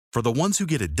For the ones who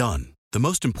get it done, the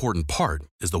most important part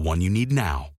is the one you need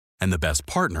now. And the best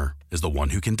partner is the one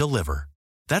who can deliver.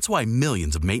 That's why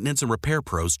millions of maintenance and repair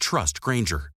pros trust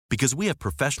Grainger, because we have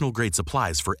professional-grade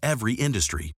supplies for every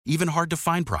industry, even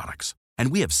hard-to-find products. And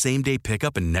we have same-day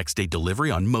pickup and next-day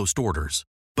delivery on most orders.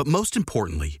 But most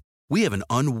importantly, we have an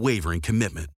unwavering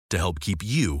commitment to help keep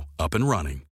you up and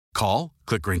running. Call,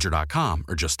 click Grainger.com,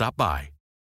 or just stop by.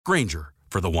 Grainger,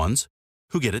 for the ones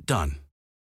who get it done.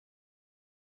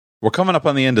 We're coming up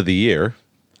on the end of the year,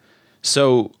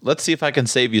 so let's see if I can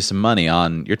save you some money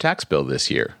on your tax bill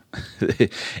this year.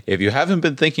 If you haven't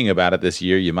been thinking about it this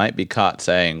year, you might be caught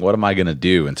saying, what am I going to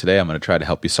do? And today I'm going to try to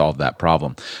help you solve that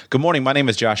problem. Good morning. My name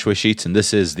is Joshua Sheets, and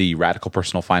this is the Radical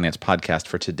Personal Finance Podcast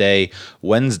for today,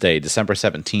 Wednesday, December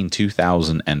 17,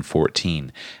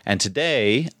 2014. And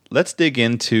today, let's dig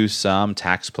into some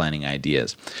tax planning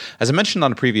ideas. As I mentioned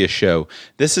on a previous show,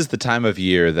 this is the time of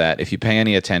year that if you pay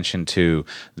any attention to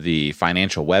the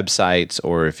financial websites,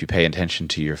 or if you pay attention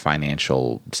to your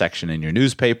financial section in your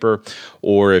newspaper,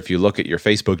 or if you look at your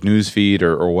Facebook news feed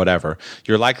or whatever,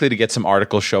 you're likely to get some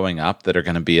articles showing up that are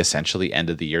going to be essentially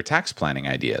end-of-the-year tax planning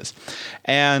ideas.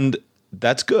 And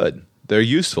that's good. They're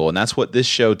useful, and that's what this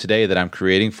show today that I'm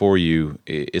creating for you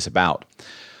is about.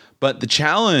 But the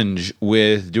challenge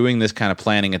with doing this kind of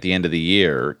planning at the end of the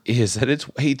year is that it's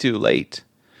way too late.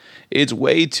 It's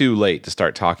way too late to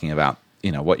start talking about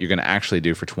what you're going to actually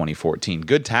do for 2014.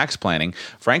 Good tax planning,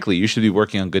 frankly, you should be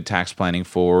working on good tax planning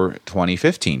for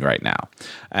 2015 right now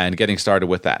and getting started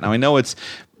with that. Now, I know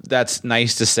that's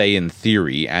nice to say in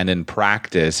theory, and in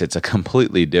practice, it's a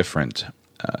completely different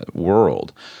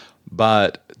world.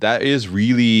 But that is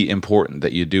really important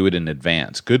that you do it in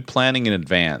advance. Good planning in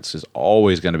advance is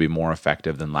always going to be more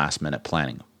effective than last-minute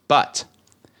planning. But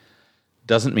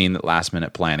doesn't mean that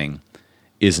last-minute planning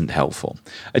isn't helpful.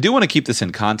 I do want to keep this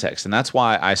in context, and that's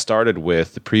why I started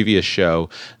with the previous show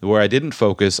where I didn't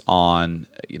focus on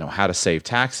how to save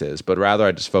taxes, but rather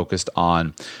I just focused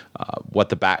on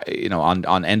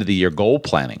on end of the year goal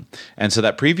planning. And so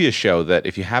that previous show, that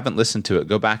if you haven't listened to it,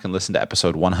 go back and listen to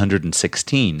episode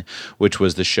 116, which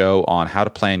was the show on how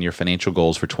to plan your financial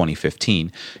goals for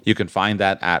 2015. You can find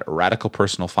that at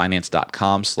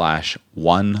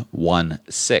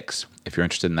radicalpersonalfinance.com/116 if you're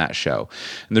interested in that show.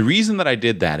 And the reason that I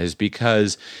did that is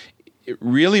because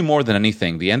really more than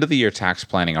anything, the end of the year tax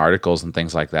planning articles and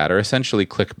things like that are essentially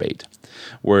clickbait,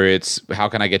 where it's how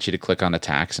can I get you to click on a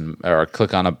tax or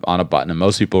click on a button, and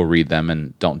most people read them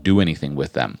and don't do anything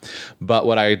with them. But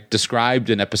what I described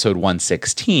in episode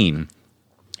 116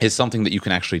 is something that you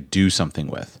can actually do something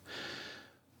with.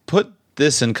 Put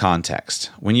this in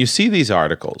context. When you see these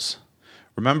articles,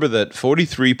 remember that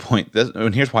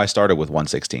and here's why I started with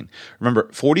 116. Remember,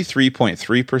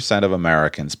 43.3% of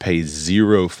Americans pay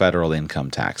zero federal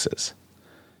income taxes.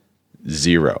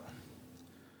 Zero.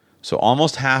 So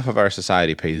almost half of our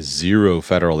society pays zero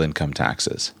federal income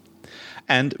taxes.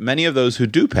 And many of those who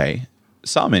do pay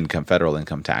some federal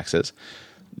income taxes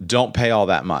don't pay all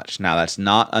that much. Now, that's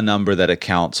not a number that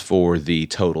accounts for the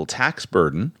total tax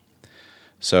burden.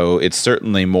 So it's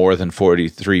certainly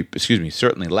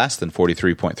certainly less than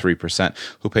 43.3%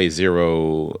 who pay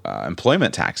zero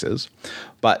employment taxes,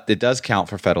 but it does count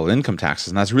for federal income taxes,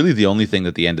 and that's really the only thing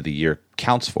that the end of the year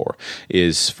counts for,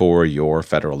 is for your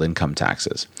federal income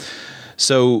taxes.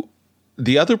 So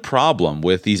the other problem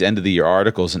with these end of the year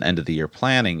articles and end of the year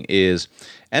planning is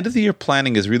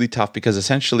really tough because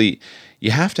essentially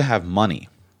you have to have money.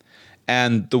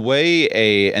 And the way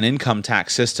an income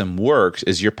tax system works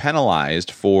is you're penalized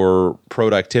for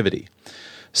productivity.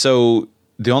 So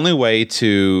the only way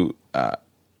to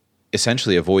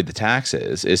essentially avoid the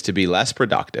taxes is to be less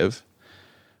productive,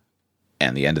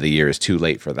 and the end of the year is too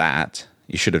late for that.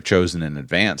 You should have chosen in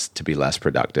advance to be less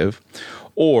productive,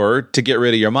 or to get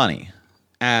rid of your money.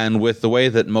 And with the way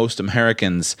that most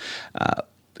Americans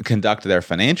conduct their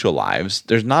financial lives,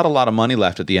 there's not a lot of money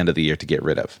left at the end of the year to get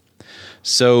rid of.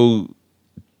 So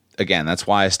again, that's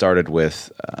why I started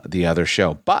with the other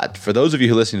show. But for those of you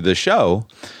who listen to this show,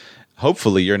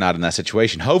 hopefully you're not in that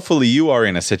situation. Hopefully you are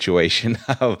in a situation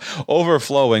of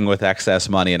overflowing with excess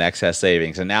money and excess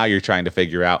savings. And now you're trying to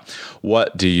figure out,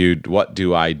 what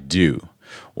do I do?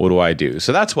 What do I do?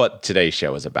 So that's what today's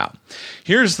show is about.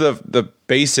 Here's the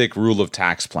basic rule of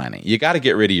tax planning. You got to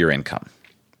get rid of your income.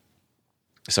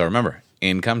 So remember,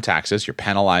 income taxes. You're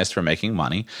penalized for making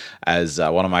money. As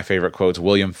one of my favorite quotes,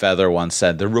 William Feather once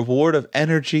said, "The reward of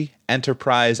energy,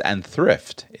 enterprise, and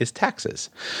thrift is taxes."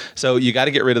 So you got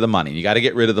to get rid of the money. You got to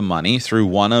get rid of the money through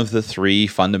one of the three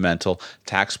fundamental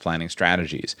tax planning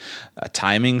strategies: a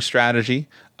timing strategy,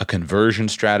 a conversion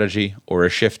strategy, or a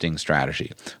shifting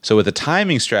strategy. So with the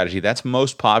timing strategy, that's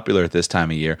most popular at this time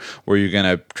of year, where you're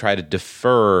going to try to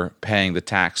defer paying the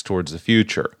tax towards the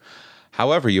future.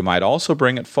 However, you might also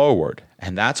bring it forward,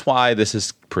 and that's why this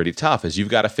is pretty tough, is you've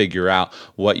got to figure out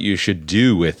what you should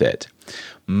do with it.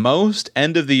 Most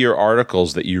end-of-the-year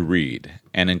articles that you read,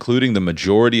 and including the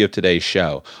majority of today's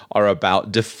show, are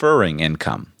about deferring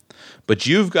income. But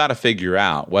you've got to figure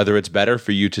out whether it's better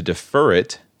for you to defer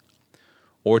it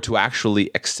or to actually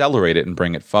accelerate it and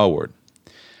bring it forward.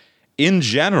 In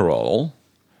general,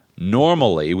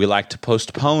 normally we like to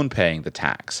postpone paying the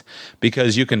tax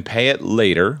because you can pay it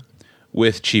later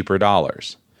with cheaper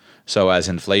dollars. So as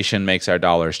inflation makes our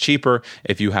dollars cheaper,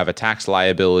 if you have a tax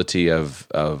liability of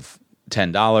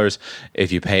 $10,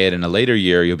 if you pay it in a later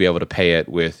year, you'll be able to pay it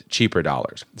with cheaper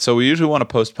dollars. So we usually want to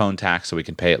postpone tax so we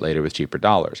can pay it later with cheaper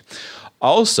dollars.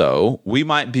 Also, we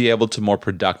might be able to more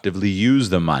productively use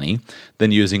the money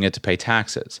than using it to pay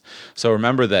taxes. So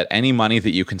remember that any money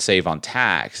that you can save on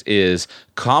tax is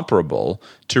comparable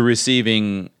to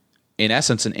receiving, in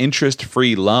essence, an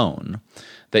interest-free loan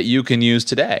that you can use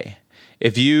today.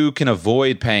 If you can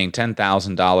avoid paying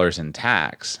 $10,000 in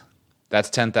tax, that's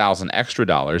 $10,000 extra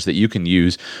dollars that you can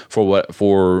use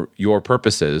for your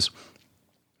purposes,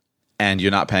 and you're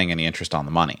not paying any interest on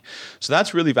the money. So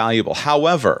that's really valuable.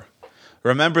 However,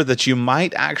 remember that you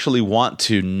might actually want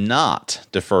to not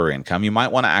defer income. You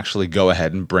might want to actually go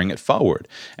ahead and bring it forward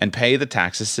and pay the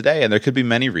taxes today. And there could be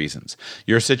many reasons.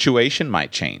 Your situation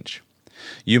might change.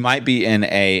 You might be in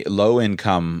a low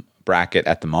income bracket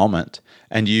at the moment,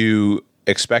 and you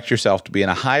expect yourself to be in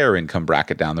a higher income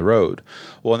bracket down the road.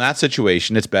 Well, in that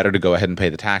situation, it's better to go ahead and pay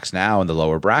the tax now in the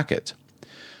lower bracket.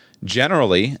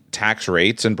 Generally, tax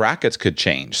rates and brackets could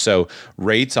change. So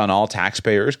rates on all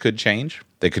taxpayers could change.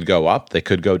 They could go up, they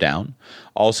could go down.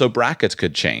 Also, brackets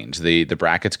could change. The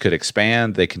brackets could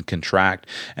expand, they can contract.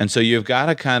 And so you've got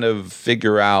to kind of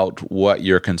figure out what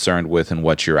you're concerned with and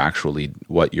what you're actually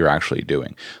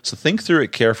doing. So think through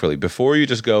it carefully. Before you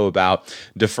just go about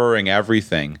deferring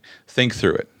everything, think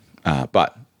through it.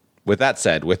 But with that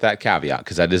said, with that caveat,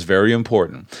 because that is very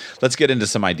important, let's get into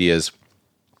some ideas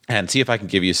and see if I can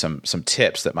give you some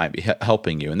tips that might be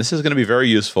helping you. And this is going to be very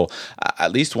useful.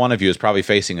 At least one of you is probably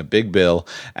facing a big bill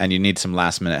and you need some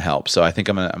last-minute help. So I think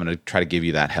I'm going to try to give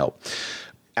you that help.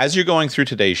 As you're going through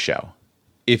today's show,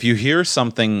 if you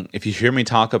hear me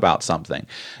talk about something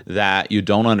that you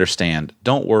don't understand,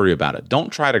 don't worry about it. Don't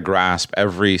try to grasp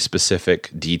every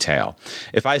specific detail.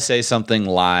 If I say something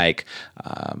like,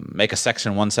 make a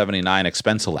Section 179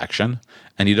 expense election,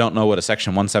 and you don't know what a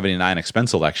Section 179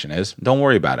 expense election is, don't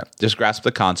worry about it. Just grasp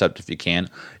the concept if you can.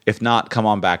 If not, come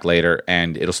on back later,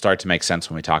 and it'll start to make sense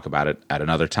when we talk about it at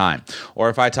another time. Or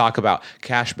if I talk about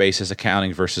cash basis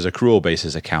accounting versus accrual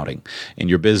basis accounting in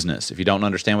your business, if you don't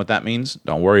understand what that means,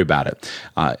 don't worry about it.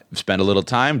 Spend a little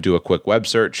time, do a quick web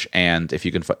search, and if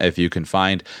you can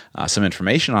find some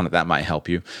information on it, that might help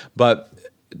you. But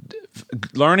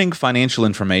learning financial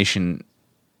information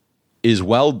is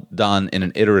well done in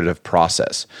an iterative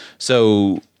process.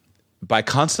 So by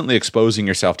constantly exposing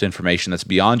yourself to information that's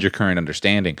beyond your current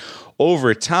understanding,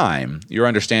 over time, your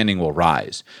understanding will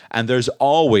rise. And there's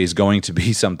always going to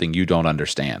be something you don't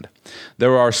understand.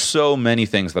 There are so many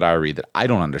things that I read that I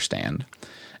don't understand.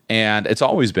 And it's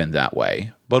always been that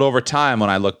way. But over time, when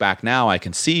I look back now, I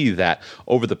can see that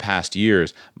over the past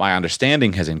years, my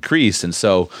understanding has increased. And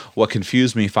so what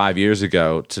confused me 5 years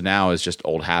ago to now is just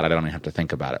old hat. I don't even have to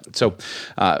think about it. So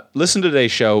listen to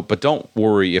today's show, but don't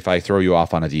worry if I throw you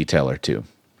off on a detail or two.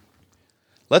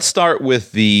 Let's start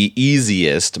with the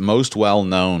easiest, most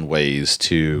well-known ways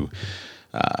to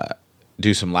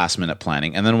do some last-minute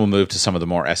planning, and then we'll move to some of the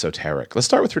more esoteric. Let's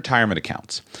start with retirement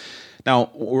accounts.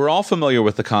 Now, we're all familiar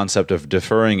with the concept of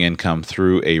deferring income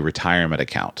through a retirement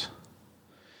account.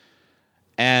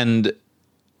 And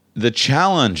the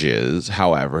challenge is,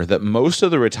 however, that most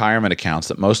of the retirement accounts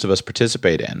that most of us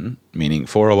participate in, meaning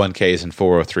 401ks and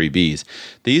 403bs,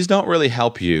 these don't really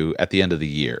help you at the end of the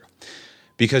year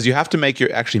because you have to make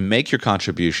your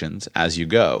contributions as you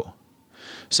go.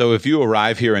 So if you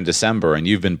arrive here in December and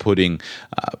you've been putting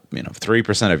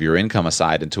 3% of your income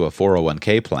aside into a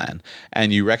 401k plan,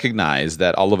 and you recognize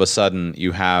that all of a sudden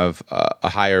you have a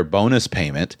higher bonus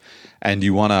payment and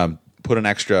you want to put an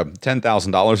extra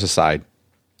 $10,000 aside,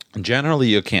 generally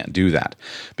you can't do that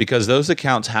because those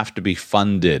accounts have to be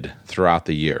funded throughout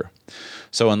the year.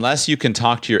 So unless you can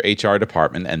talk to your HR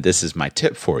department, and this is my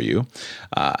tip for you,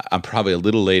 I'm probably a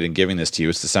little late in giving this to you.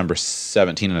 It's December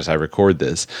 17 as I record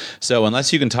this. So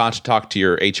unless you can talk to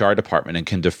your HR department and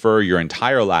can defer your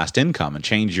entire last income and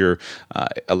change your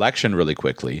election really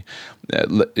quickly,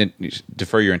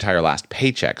 defer your entire last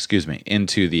paycheck,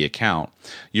 into the account,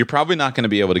 you're probably not going to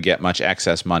be able to get much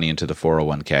excess money into the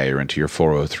 401k or into your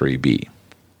 403b.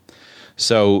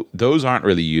 So those aren't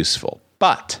really useful.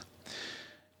 But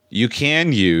you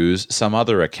can use some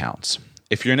other accounts.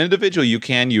 If you're an individual, you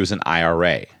can use an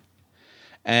IRA.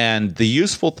 And the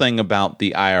useful thing about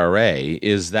the IRA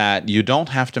is that you don't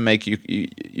have to make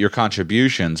your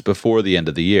contributions before the end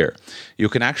of the year. You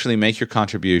can actually make your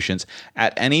contributions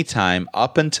at any time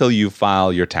up until you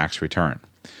file your tax return.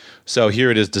 So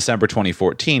here it is, December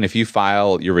 2014. If you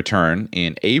file your return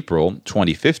in April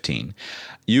 2015,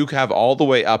 you have all the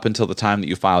way up until the time that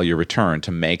you file your return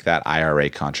to make that IRA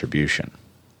contribution.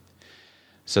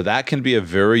 So that can be a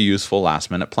very useful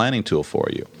last-minute planning tool for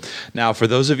you. Now, for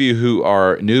those of you who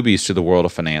are newbies to the world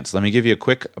of finance, let me give you a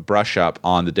quick brush up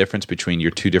on the difference between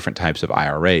your two different types of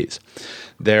IRAs.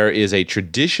 There is a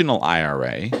traditional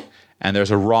IRA and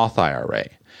there's a Roth IRA.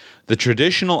 The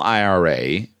traditional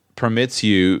IRA permits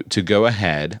you to go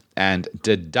ahead and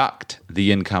deduct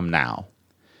the income now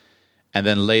and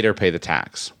then later pay the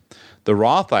tax. The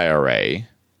Roth IRA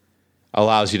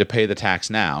allows you to pay the tax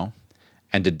now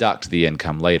and deduct the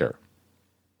income later.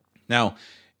 Now,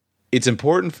 it's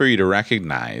important for you to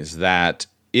recognize that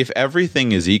if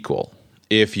everything is equal,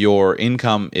 if your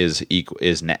income is equal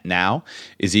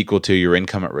to your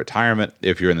income at retirement,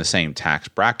 if you're in the same tax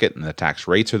bracket and the tax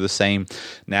rates are the same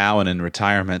now and in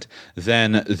retirement,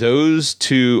 then those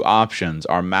two options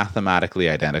are mathematically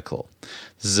identical.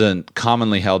 This is a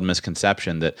commonly held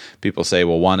misconception that people say,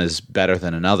 well, one is better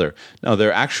than another. No,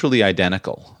 they're actually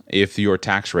identical if your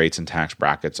tax rates and tax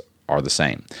brackets are the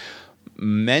same.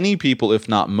 Many people, if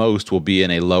not most, will be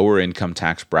in a lower income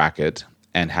tax bracket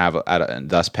and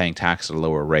thus paying tax at a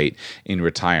lower rate in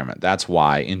retirement. That's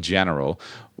why, in general,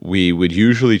 we would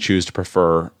usually choose to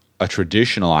prefer a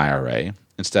traditional IRA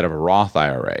instead of a Roth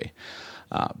IRA.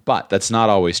 But that's not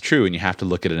always true, and you have to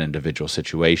look at an individual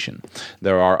situation.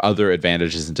 There are other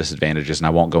advantages and disadvantages, and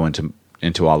I won't go into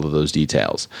all of those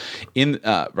details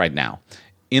right now.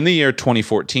 In the year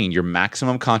 2014, your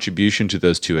maximum contribution to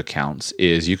those two accounts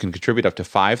is you can contribute up to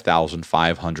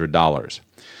 $5,500.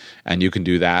 And you can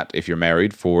do that if you're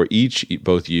married for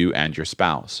both you and your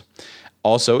spouse.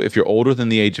 Also, if you're older than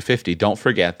the age of 50, don't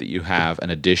forget that you have an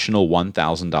additional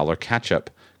 $1,000 catch-up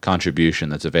contribution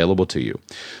that's available to you.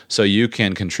 So you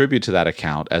can contribute to that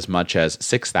account as much as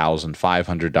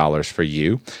 $6,500 for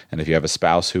you. And if you have a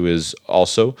spouse who is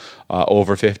also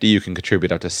over 50, you can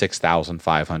contribute up to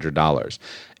 $6,500.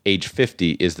 Age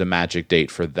 50 is the magic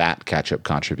date for that catch-up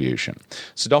contribution.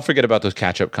 So don't forget about those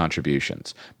catch-up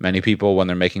contributions. Many people, when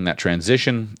they're making that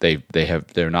transition,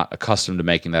 they're not accustomed to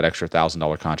making that extra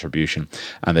 $1,000 contribution,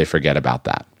 and they forget about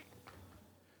that.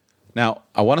 Now,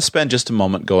 I want to spend just a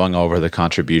moment going over the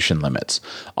contribution limits.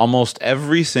 Almost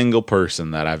every single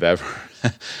person that I've ever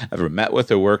met with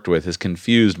or worked with is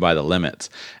confused by the limits.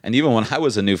 And even when I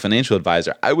was a new financial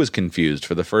advisor, I was confused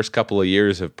for the first couple of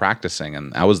years of practicing,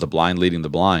 and I was the blind leading the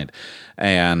blind.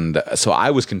 And so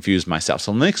I was confused myself.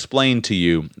 So let me explain to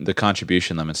you the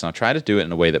contribution limits, and I'll try to do it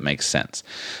in a way that makes sense.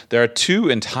 There are two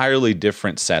entirely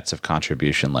different sets of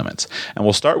contribution limits, and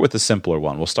we'll start with the simpler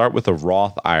one. We'll start with the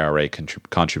Roth IRA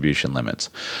contribution limits.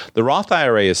 The Roth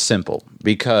IRA is simple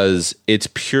because it's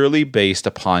purely based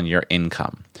upon your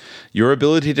income. Your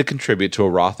ability to contribute to a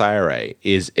Roth IRA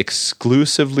is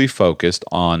exclusively focused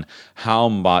on how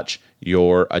much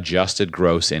your adjusted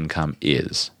gross income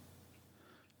is.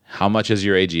 How much is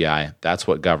your AGI? That's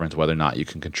what governs whether or not you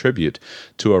can contribute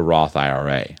to a Roth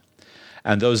IRA.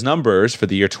 And those numbers for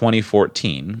the year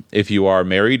 2014, if you are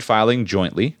married filing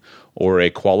jointly or a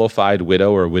qualified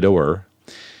widow or widower,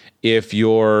 if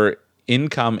your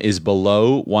income is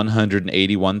below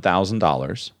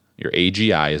 $181,000, your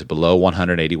AGI is below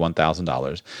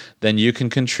 $181,000, then you can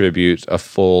contribute a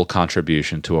full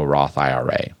contribution to a Roth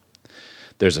IRA.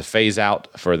 There's a phase out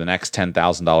for the next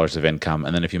 $10,000 of income,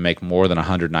 and then if you make more than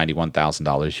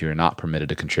 $191,000, you're not permitted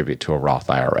to contribute to a Roth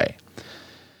IRA.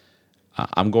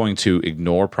 I'm going to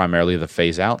ignore primarily the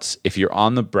phase outs. If you're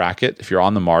on the bracket, if you're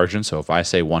on the margin, so if I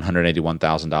say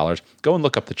 $181,000, go and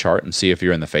look up the chart and see if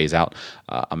you're in the phase out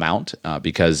amount,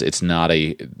 because it's not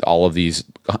all of these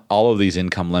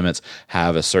income limits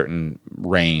have a certain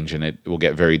range, and it will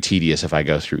get very tedious if I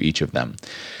go through each of them.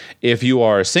 If you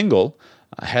are single,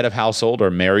 head of household,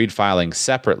 or married filing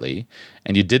separately,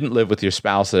 and you didn't live with your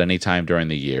spouse at any time during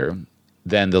the year,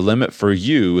 then the limit for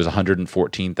you is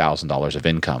 $114,000 of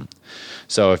income.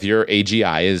 So if your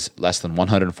AGI is less than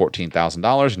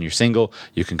 $114,000 and you're single,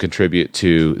 you can contribute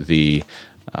to the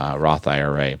Roth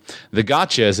IRA. The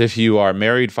gotcha is if you are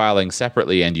married filing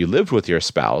separately and you lived with your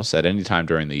spouse at any time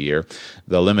during the year,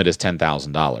 the limit is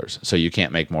 $10,000. So you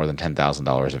can't make more than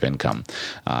 $10,000 of income.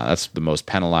 That's the most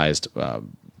penalized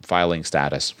filing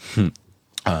status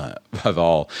of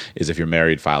all, is if you're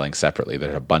married filing separately.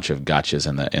 There's a bunch of gotchas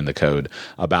in the code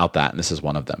about that, and this is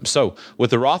one of them. So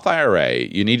with the Roth IRA,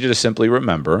 you need to simply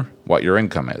remember what your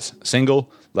income is. Single,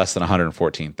 less than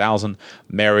 $114,000.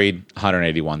 Married,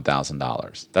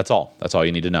 $181,000. That's all. That's all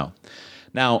you need to know.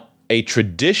 Now, a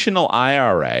traditional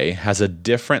IRA has a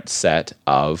different set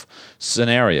of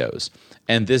scenarios.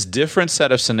 And this different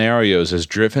set of scenarios is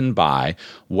driven by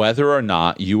whether or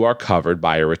not you are covered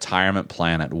by a retirement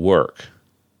plan at work.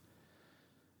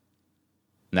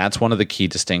 And that's one of the key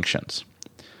distinctions.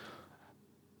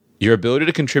 Your ability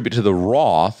to contribute to the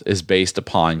Roth is based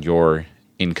upon your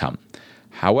income.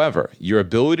 However, your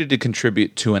ability to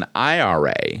contribute to an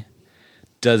IRA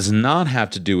does not have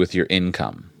to do with your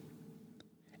income.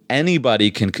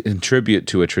 Anybody can contribute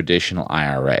to a traditional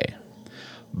IRA,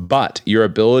 but your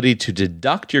ability to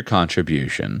deduct your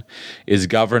contribution is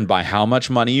governed by how much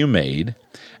money you made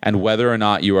and whether or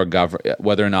not you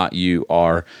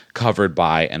are covered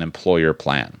by an employer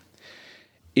plan.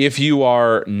 If you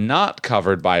are not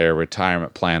covered by a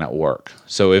retirement plan at work,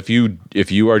 so if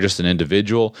you are just an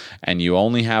individual and you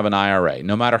only have an IRA,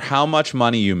 no matter how much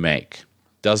money you make,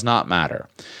 does not matter.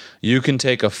 You can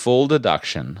take a full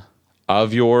deduction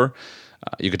of your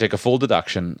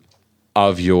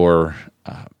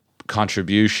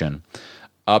contribution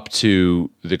up to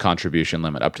the contribution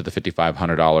limit, up to the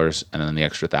 $5,500, and then the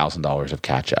extra $1,000 of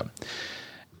catch up.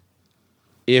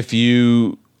 If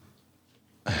you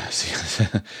see,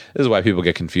 this is why people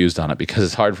get confused on it, because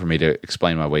it's hard for me to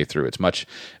explain my way through. It's much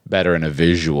better in a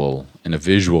visual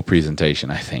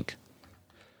presentation, I think.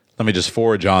 Let me just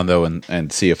forge on, though,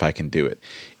 and see if I can do it.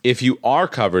 If you are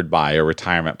covered by a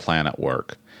retirement plan at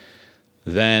work,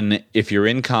 then if your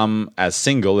income as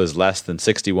single is less than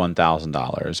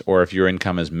 $61,000, or if your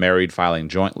income as married filing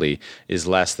jointly is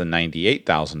less than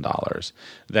 $98,000,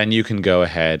 then you can go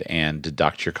ahead and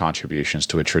deduct your contributions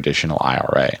to a traditional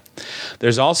IRA.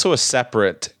 There's also a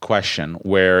separate question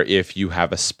where if you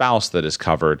have a spouse that is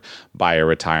covered by a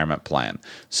retirement plan.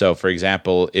 So, for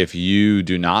example, if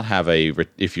you're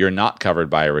not covered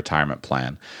by a retirement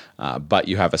plan, but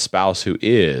you have a spouse who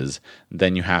is,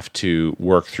 then you have to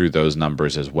work through those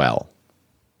numbers as well.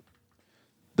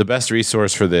 The best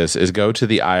resource for this is go to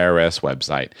the IRS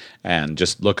website and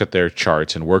just look at their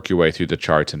charts and work your way through the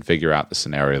charts and figure out the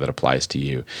scenario that applies to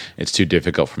you. It's too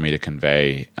difficult for me to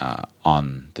convey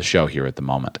on the show here at the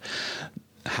moment.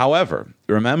 However,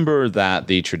 remember that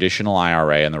the traditional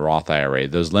IRA and the Roth IRA,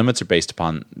 those limits are based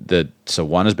upon so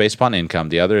one is based upon income,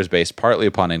 the other is based partly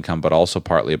upon income, but also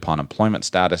partly upon employment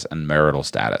status and marital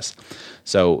status.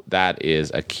 So that is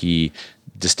a key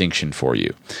distinction for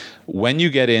you. When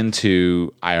you get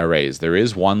into IRAs, there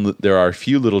are a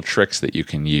few little tricks that you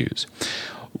can use.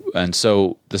 And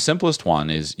so the simplest one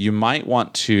is you might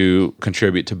want to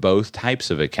contribute to both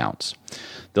types of accounts.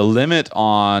 The limit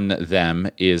on them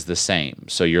is the same.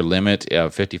 So your limit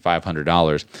of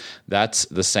 $5,500, that's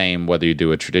the same whether you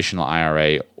do a traditional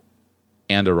IRA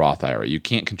and a Roth IRA. You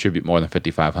can't contribute more than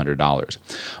 $5,500.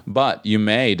 But you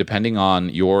may, depending on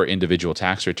your individual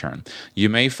tax return, you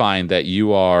may find that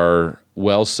you are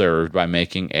well served by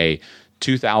making a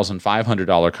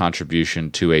 $2,500 contribution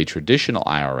to a traditional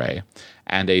IRA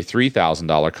and a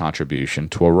 $3,000 contribution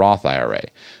to a Roth IRA.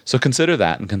 So consider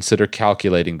that and consider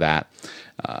calculating that.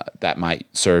 That might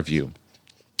serve you.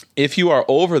 If you are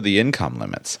over the income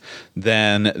limits,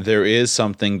 then there is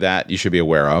something that you should be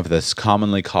aware of that's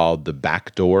commonly called the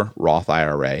backdoor Roth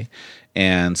IRA.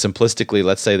 And simplistically,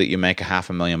 let's say that you make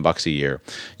 $500,000 a year.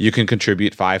 You can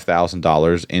contribute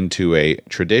 $5,000 into a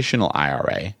traditional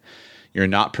IRA. You're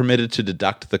not permitted to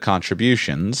deduct the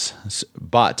contributions,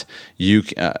 but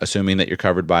assuming that you're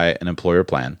covered by an employer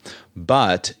plan,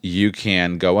 but you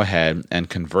can go ahead and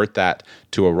convert that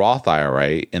to a Roth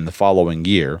IRA in the following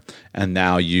year, and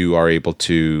now you are able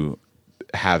to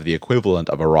have the equivalent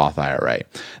of a Roth IRA.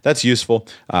 That's useful.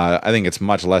 I think it's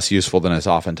much less useful than it's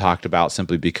often talked about,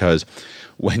 simply because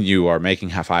when you are making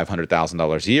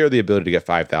 $500,000 a year, the ability to get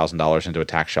 $5,000 into a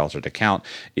tax-sheltered account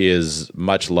is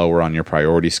much lower on your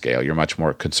priority scale. You're much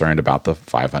more concerned about the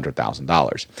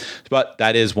 $500,000. But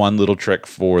that is one little trick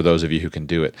for those of you who can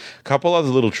do it. A couple other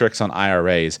little tricks on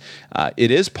IRAs.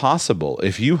 It is possible,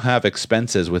 if you have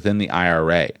expenses within the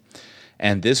IRA,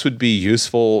 And this would be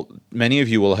useful. Many of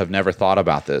you will have never thought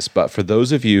about this, but for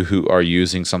those of you who are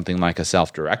using something like a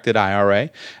self-directed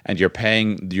IRA and you're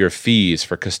paying your fees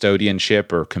for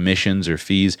custodianship or commissions or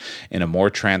fees in a more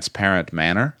transparent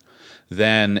manner,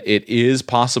 then it is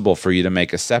possible for you to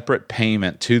make a separate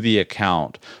payment to the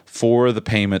account for the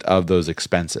payment of those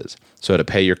expenses. So to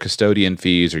pay your custodian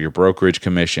fees or your brokerage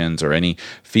commissions or any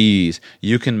fees,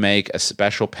 you can make a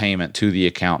special payment to the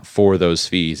account for those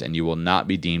fees, and you will not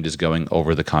be deemed as going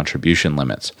over the contribution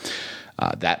limits.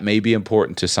 That may be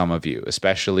important to some of you,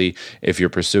 especially if you're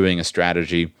pursuing a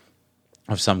strategy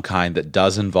of some kind that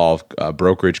does involve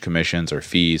brokerage commissions or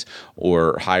fees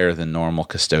or higher than normal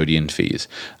custodian fees.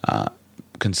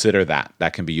 Consider that.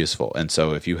 That can be useful. And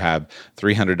so if you have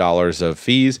 $300 of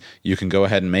fees, you can go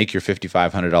ahead and make your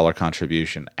 $5,500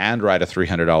 contribution and write a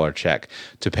 $300 check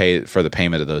to pay for the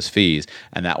payment of those fees,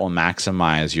 and that will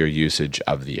maximize your usage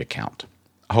of the account.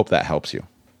 I hope that helps you.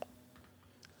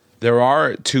 There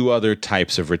are two other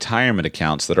types of retirement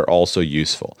accounts that are also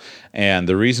useful. And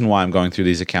the reason why I'm going through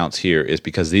these accounts here is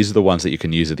because these are the ones that you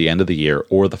can use at the end of the year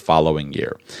or the following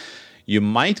year. You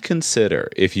might consider,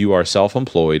 if you are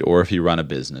self-employed or if you run a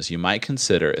business, you might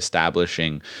consider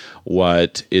establishing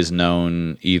what is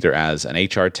known either as an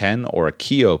HR-10 or a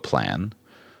Keogh plan,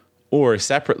 or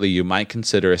separately, you might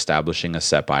consider establishing a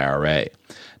SEP IRA.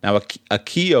 Now, a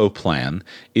Keogh plan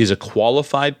is a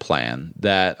qualified plan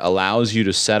that allows you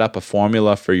to set up a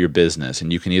formula for your business,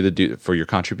 and you can either do for your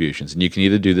contributions, and you can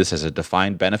either do this as a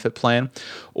defined benefit plan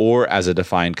or as a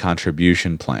defined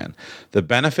contribution plan. The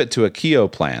benefit to a Keogh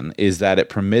plan is that it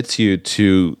permits you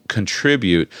to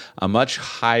contribute a much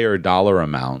higher dollar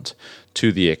amount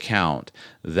to the account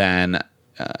than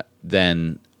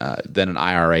an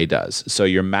IRA does. So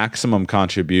your maximum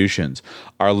contributions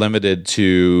are limited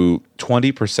to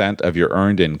 20% of your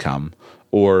earned income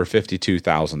or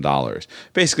 $52,000.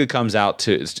 Basically comes out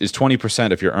to is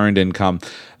 20% of your earned income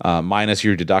minus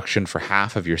your deduction for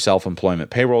half of your self-employment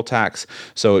payroll tax.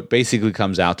 So it basically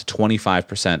comes out to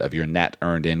 25% of your net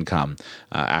earned income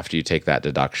after you take that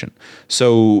deduction.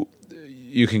 So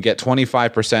you can get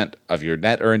 25% of your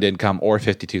net earned income or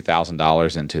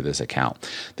 $52,000 into this account.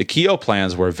 The Keogh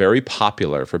plans were very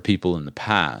popular for people in the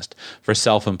past, for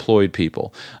self-employed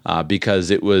people, because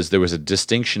there was a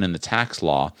distinction in the tax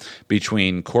law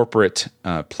between corporate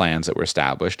plans that were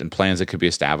established and plans that could be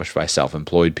established by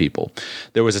self-employed people.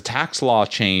 There was a tax law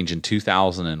change in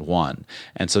 2001,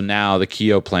 and so now the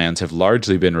Keogh plans have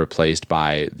largely been replaced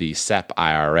by the SEP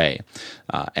IRA.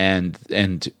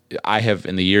 And I have,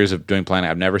 in the years of doing planning,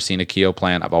 I've never seen a Keogh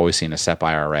plan. I've always seen a SEP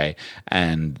IRA.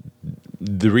 And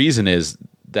the reason is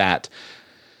that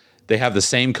they have the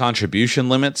same contribution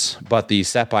limits, but the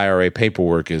SEP IRA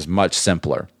paperwork is much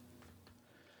simpler.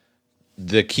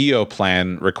 The Keogh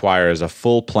plan requires a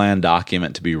full plan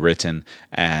document to be written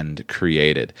and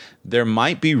created. There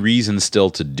might be reasons still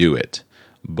to do it,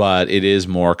 but it is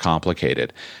more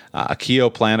complicated. A Keogh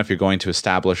plan, if you're going to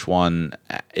establish one,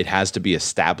 it has to be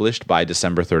established by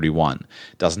December 31.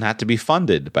 It doesn't have to be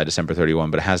funded by December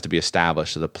 31, but it has to be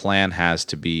established. So the plan has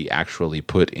to be actually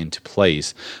put into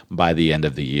place by the end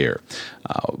of the year.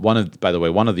 By the way,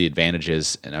 one of the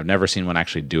advantages, and I've never seen one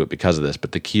actually do it because of this,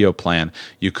 but the Keogh plan,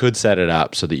 you could set it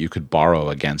up so that you could borrow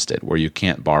against it, where you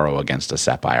can't borrow against a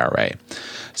SEP IRA.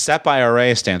 SEP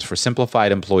IRA stands for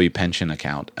Simplified Employee Pension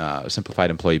Account, Simplified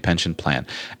Employee Pension Plan,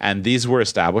 and these were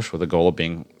established with the goal of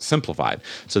being simplified.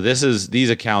 So these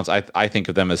accounts, I think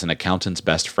of them as an accountant's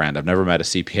best friend. I've never met a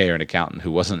CPA or an accountant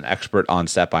who wasn't an expert on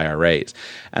SEP IRAs.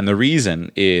 And the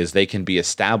reason is they can be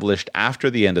established after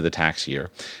the end of the tax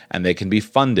year, and they can be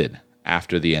funded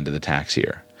after the end of the tax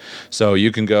year. So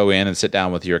you can go in and sit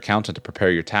down with your accountant to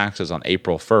prepare your taxes on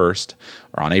April 1st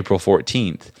or on April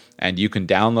 14th, and you can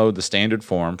download the standard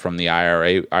form from the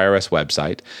IRS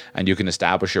website, and you can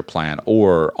establish your plan.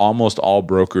 Or almost all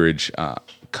brokerage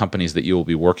companies that you will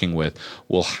be working with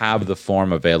will have the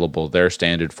form available, their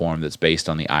standard form that's based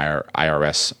on the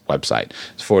IRS website.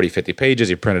 It's 40, 50 pages.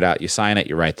 You print it out, you sign it,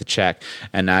 you write the check,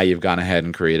 and now you've gone ahead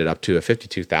and created up to a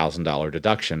 $52,000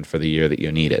 deduction for the year that you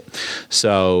need it.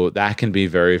 So that can be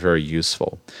very, very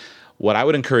useful. What I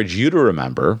would encourage you to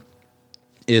remember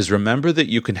that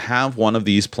you can have one of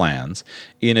these plans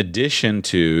in addition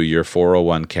to your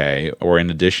 401k or in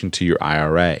addition to your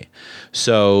IRA.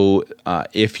 So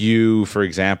if you, for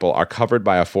example, are covered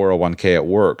by a 401k at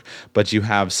work, but you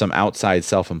have some outside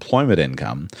self-employment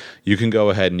income, you can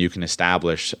go ahead and you can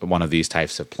establish one of these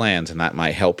types of plans, and that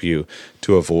might help you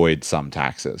to avoid some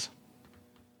taxes.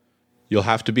 You'll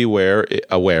have to be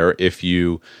aware if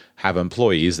you have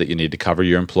employees that you need to cover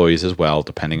your employees as well,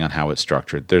 depending on how it's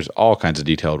structured. There's all kinds of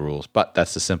detailed rules, but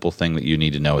that's the simple thing that you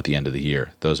need to know at the end of the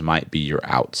year. Those might be your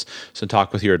outs. So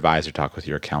talk with your advisor, talk with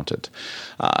your accountant.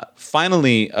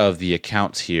 Finally, of the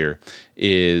accounts here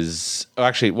is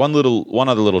actually one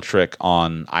other little trick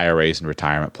on IRAs and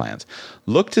retirement plans.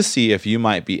 Look to see if you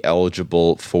might be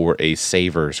eligible for a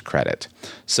savers credit.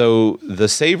 So the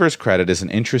savers credit is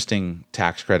an interesting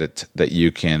tax credit that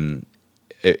you can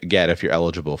get if you're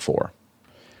eligible for.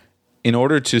 In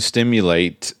order to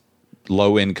stimulate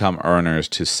low-income earners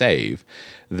to save,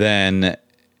 then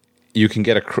you can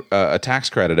get a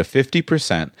tax credit of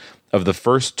 50% of the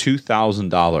first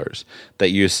 $2,000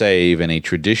 that you save in a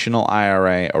traditional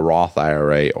IRA, a Roth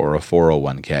IRA, or a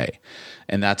 401k.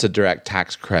 And that's a direct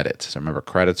tax credit. So remember,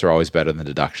 credits are always better than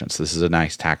deductions. This is a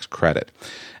nice tax credit.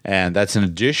 And that's in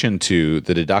addition to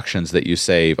the deductions that you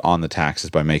save on the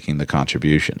taxes by making the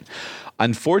contribution.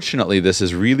 Unfortunately, this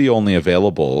is really only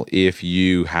available if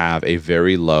you have a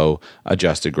very low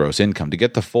adjusted gross income. To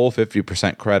get the full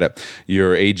 50% credit,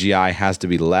 your AGI has to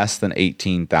be less than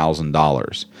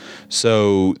 $18,000.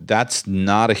 So that's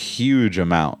not a huge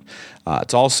amount.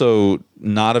 It's also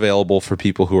not available for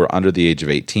people who are under the age of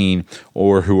 18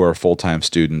 or who are full-time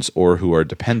students or who are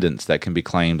dependents that can be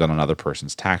claimed on another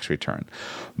person's tax return.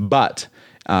 But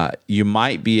you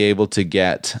might be able to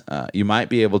get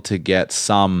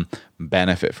some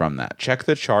benefit from that. Check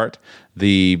the chart.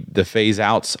 The phase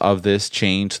outs of this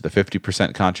change. The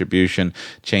 50% contribution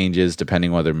changes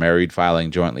depending whether married,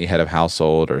 filing jointly, head of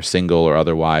household, or single or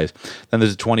otherwise. Then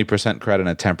there's a 20% credit and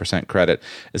a 10% credit.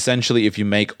 Essentially, if you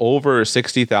make over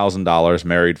 $60,000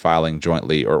 married, filing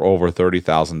jointly, or over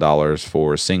 $30,000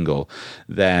 for single,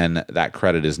 then that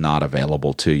credit is not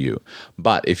available to you.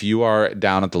 But if you are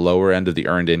down at the lower end of the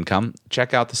earned income,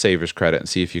 check out the savers credit and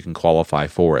see if you can qualify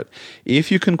for it.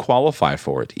 If you can qualify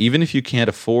for it, even if you can't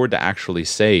afford to actually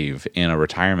save in a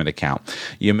retirement account,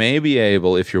 you may be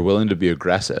able, if you're willing to be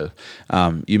aggressive,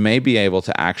 you may be able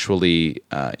to actually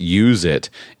use it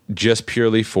just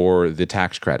purely for the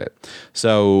tax credit.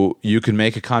 So you can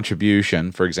make a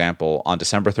contribution, for example, on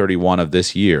December 31 of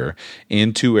this year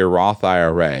into a Roth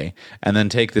IRA, and then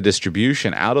take the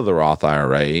distribution out of the Roth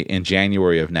IRA in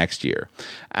January of next year.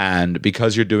 And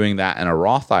because you're doing that in a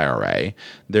Roth IRA,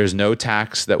 there's no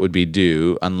tax that would be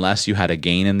due unless you had a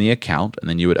gain in the account, and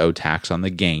then you would owe tax on the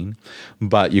gain.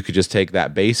 But you could just take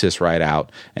that basis right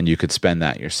out and you could spend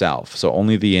that yourself. So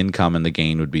only the income and the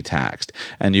gain would be taxed.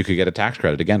 And you could get a tax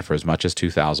credit again for as much as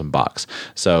 $2,000.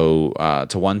 So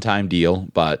it's a one-time deal,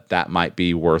 but that might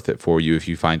be worth it for you if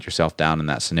you find yourself down in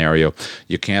that scenario.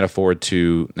 You can't afford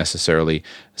to necessarily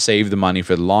save the money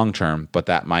for the long term, but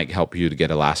that might help you to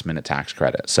get a last-minute tax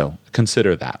credit. So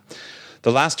consider that.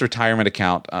 The last retirement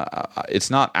account, it's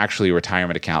not actually a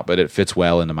retirement account, but it fits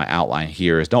well into my outline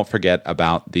here, is don't forget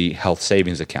about the health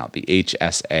savings account, the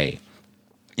HSA.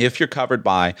 If you're covered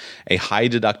by a high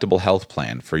deductible health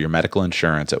plan for your medical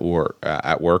insurance at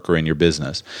work or in your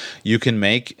business, you can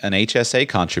make an HSA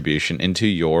contribution into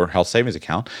your health savings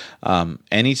account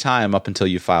anytime up until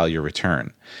you file your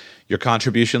return. Your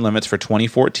contribution limits for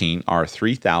 2014 are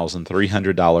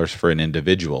 $3,300 for an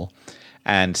individual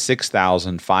and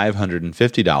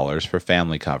 $6,550 for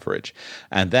family coverage.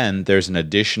 And then there's an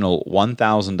additional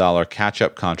 $1,000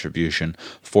 catch-up contribution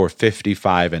for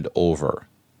 55 and over.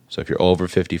 So if you're over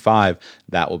 55,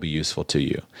 that will be useful to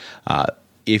you.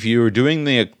 If you're doing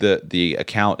the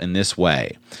account in this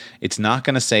way, it's not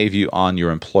going to save you on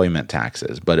your employment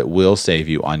taxes, but it will save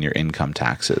you on your income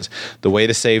taxes. The way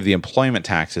to save the employment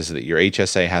taxes is that your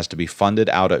HSA has to be funded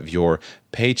out of your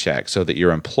paycheck so that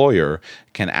your employer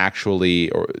can actually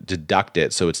deduct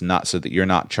it, so that you're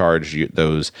not charged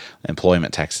those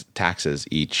employment taxes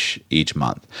each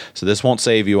month. So this won't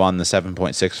save you on the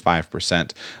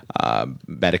 7.65%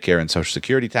 Medicare and Social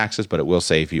Security taxes, but it will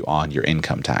save you on your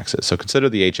income taxes. So consider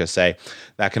the HSA.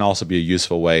 That can also be a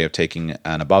useful way of taking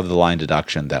an above-the-line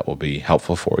deduction that will be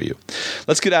helpful for you.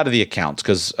 Let's get out of the accounts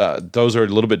because those are a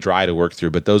little bit dry to work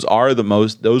through, but those are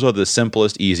the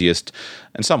simplest, easiest,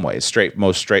 in some ways,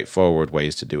 most straightforward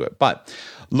ways to do it. But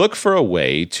look for a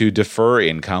way to defer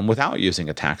income without using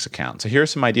a tax account. So here are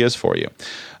some ideas for you.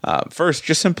 First,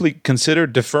 just simply consider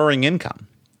deferring income.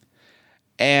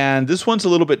 And this one's a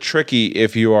little bit tricky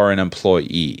if you are an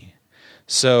employee.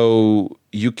 So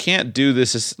you can't do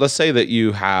this. Let's say that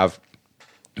you're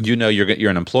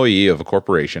an employee of a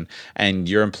corporation and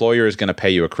your employer is going to pay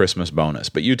you a Christmas bonus,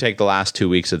 but you take the last 2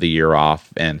 weeks of the year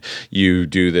off and you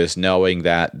do this knowing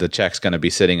that the check's going to be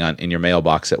sitting in your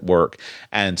mailbox at work.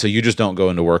 And so you just don't go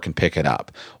into work and pick it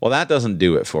up. Well, that doesn't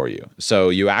do it for you. So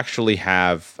you actually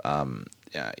have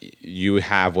you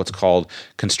have what's called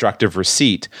constructive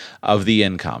receipt of the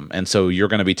income. And so you're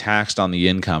going to be taxed on the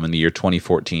income in the year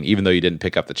 2014, even though you didn't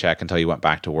pick up the check until you went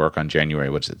back to work on January,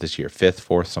 what's it this year, 5th,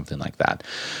 4th, something like that.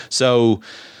 So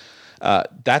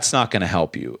that's not going to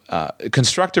help you.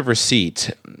 Constructive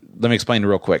receipt, let me explain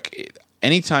real quick.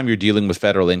 Anytime you're dealing with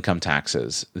federal income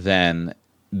taxes, then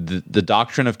the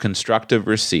doctrine of constructive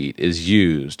receipt is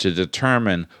used to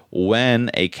determine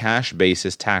when a cash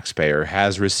basis taxpayer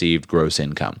has received gross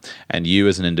income. And you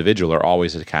as an individual are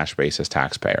always a cash basis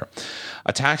taxpayer.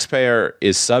 A taxpayer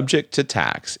is subject to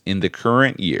tax in the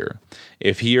current year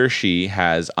if he or she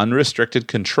has unrestricted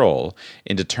control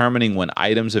in determining when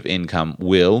items of income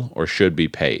will or should be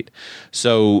paid.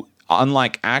 So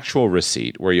unlike actual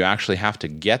receipt, where you actually have to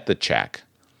get the check,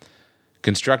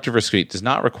 constructive receipt does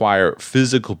not require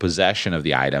physical possession of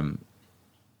the item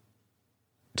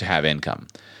to have income,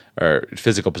 or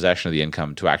physical possession of the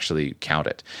income to actually count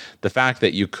it. The fact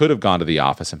that you could have gone to the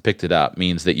office and picked it up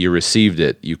means that you received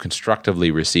it, you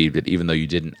constructively received it, even though you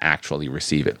didn't actually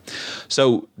receive it.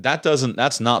 So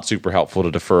that's not super helpful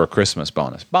to defer a Christmas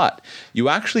bonus. But you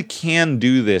actually can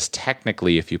do this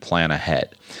technically if you plan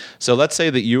ahead. So let's say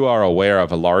that you are aware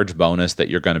of a large bonus that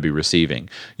you're going to be receiving.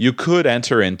 You could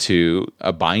enter into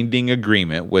a binding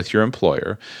agreement with your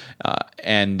employer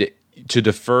and to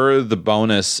defer the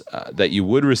bonus that you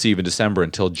would receive in December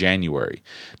until January.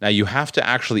 Now, you have to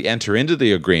actually enter into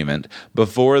the agreement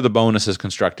before the bonus is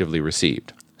constructively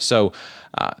received. So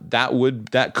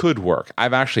that could work.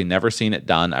 I've actually never seen it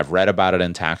done. I've read about it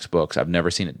in tax books. I've never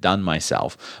seen it done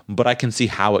myself, but I can see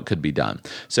how it could be done.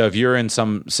 So if you're in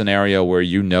some scenario where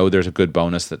you know there's a good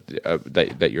bonus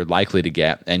that you're likely to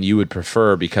get, and you would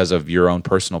prefer, because of your own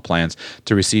personal plans,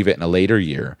 to receive it in a later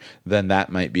year, then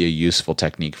that might be a useful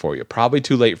technique for you. Probably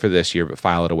too late for this year, but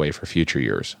file it away for future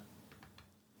years.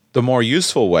 The more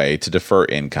useful way to defer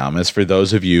income is for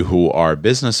those of you who are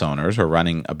business owners or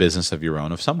running a business of your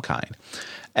own of some kind.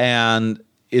 And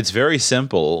it's very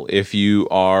simple if you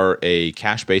are a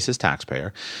cash basis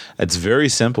taxpayer. It's very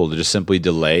simple to just simply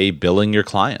delay billing your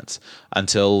clients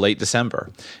until late December.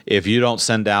 If you don't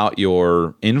send out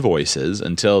your invoices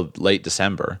until late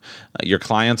December, your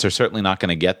clients are certainly not going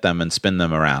to get them and spin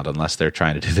them around unless they're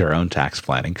trying to do their own tax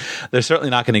planning. They're certainly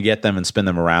not going to get them and spin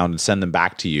them around and send them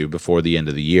back to you before the end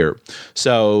of the year.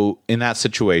 So in that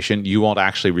situation, you won't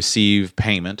actually receive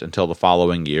payment until the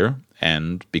following year.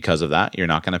 And because of that, you're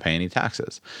not going to pay any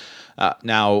taxes.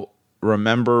 Now,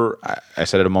 remember, I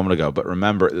said it a moment ago, but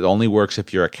remember, it only works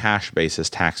if you're a cash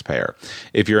basis taxpayer.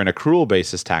 If you're an accrual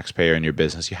basis taxpayer in your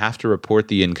business, you have to report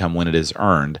the income when it is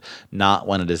earned, not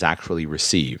when it is actually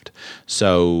received.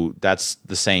 So that's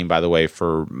the same, by the way,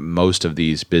 for most of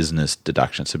these business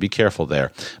deductions. So be careful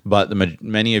there. But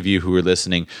many of you who are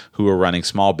listening, who are running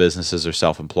small businesses or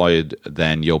self-employed,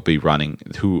 then you'll be running,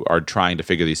 who are trying to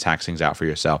figure these tax things out for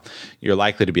yourself, you're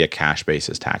likely to be a cash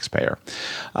basis taxpayer.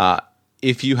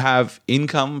 If you have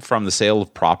income from the sale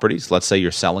of properties, let's say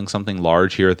you're selling something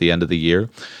large here at the end of the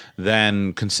year,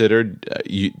 then consider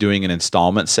doing an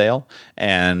installment sale,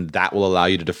 and that will allow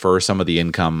you to defer some of the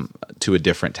income to a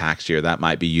different tax year. That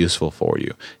might be useful for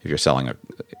you. If you're selling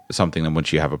something in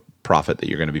which you have a profit that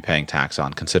you're going to be paying tax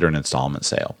on, consider an installment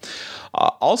sale.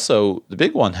 Also, the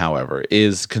big one, however,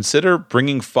 is consider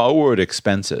bringing forward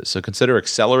expenses. So consider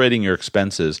accelerating your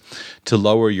expenses to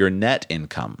lower your net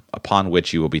income upon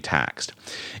which you will be taxed.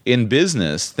 In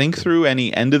business, think through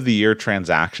any end-of-the-year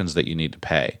transactions that you need to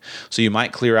pay. So you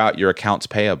might clear out your accounts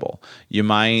payable. You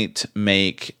might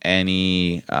make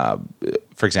any,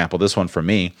 for example, this one for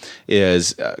me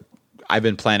is I've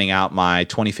been planning out my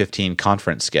 2015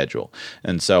 conference schedule.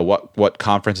 And so what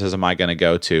conferences am I going to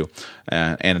go to?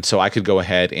 And so I could go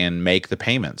ahead and make the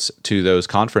payments to those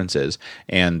conferences.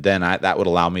 And then that would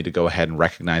allow me to go ahead and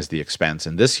recognize the expense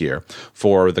in this year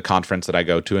for the conference that I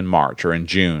go to in March or in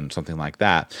June, something like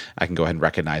that. I can go ahead and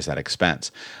recognize that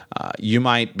expense. You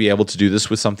might be able to do this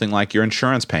with something like your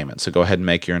insurance payments. So go ahead and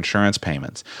make your insurance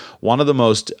payments. One of the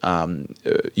most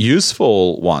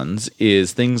useful ones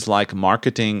is things like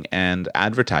marketing and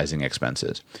advertising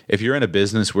expenses. If you're in a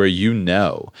business where you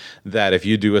know that if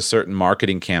you do a certain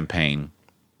marketing campaign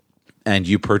and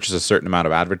you purchase a certain amount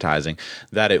of advertising,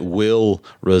 that it will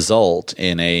result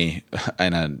in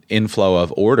an inflow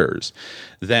of orders,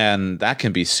 then that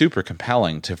can be super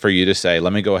compelling for you to say,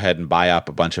 let me go ahead and buy up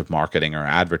a bunch of marketing or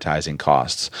advertising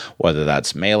costs, whether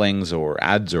that's mailings or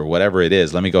ads or whatever it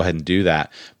is. Let me go ahead and do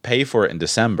that, pay for it in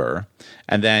December,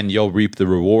 And then you'll reap the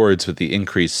rewards with the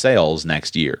increased sales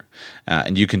next year.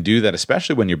 And you can do that,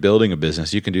 especially when you're building a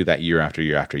business. You can do that year after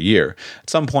year after year. At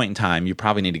some point in time, you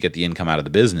probably need to get the income out of the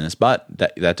business, but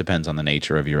that depends on the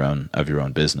nature of your own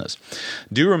business.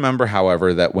 Do remember,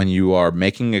 however, that when you are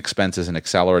making expenses and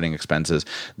accelerating expenses,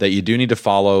 that you do need to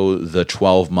follow the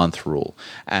 12-month rule.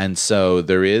 And so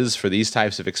there is, for these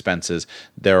types of expenses,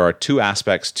 there are two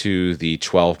aspects to the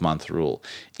 12-month rule.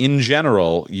 In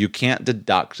general, you can't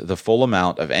deduct the full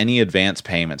amount of any advance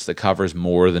payments that covers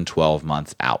more than 12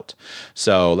 months out.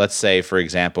 So let's say, for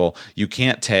example, you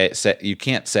can't say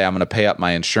I'm going to pay up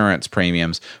my insurance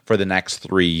premiums for the next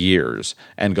 3 years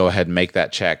and go ahead and make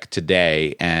that check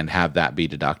today and have that be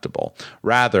deductible.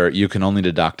 Rather, you can only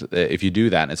deduct, if you do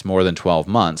that and it's more than 12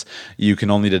 months, you can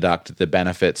only deduct the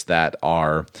benefits that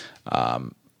are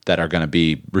going to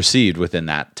be received within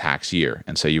that tax year.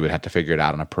 And so you would have to figure it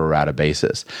out on a pro rata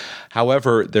basis.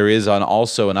 However, there is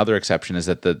also another exception, is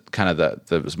that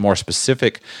the more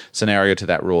specific scenario to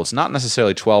that rule, it's not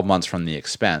necessarily 12 months from the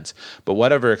expense, but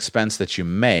whatever expense that you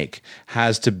make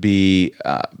has to be,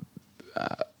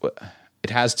 it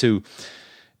has to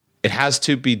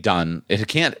be done.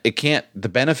 The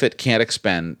benefit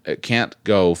can't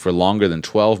go for longer than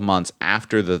 12 months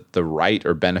after the right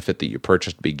or benefit that you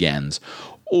purchased begins,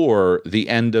 or the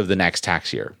end of the next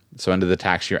tax year. So end of the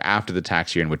tax year after the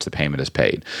tax year in which the payment is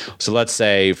paid. So let's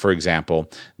say, for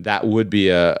example, that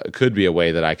could be a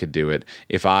way that I could do it.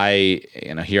 If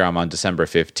here I'm on December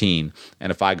 15,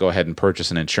 and if I go ahead and purchase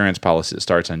an insurance policy that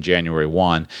starts on January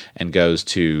 1 and goes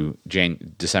to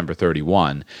December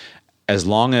 31, as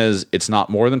long as it's not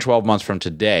more than 12 months from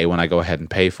today when I go ahead and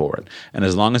pay for it, and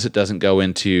as long as it doesn't go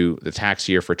into the tax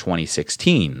year for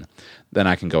 2016, then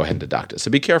I can go ahead and deduct it.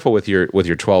 So be careful with your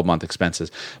 12-month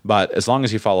expenses, but as long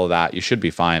as you follow that, you should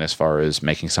be fine as far as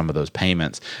making some of those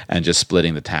payments and just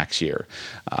splitting the tax year.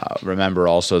 Remember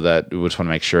also that we just want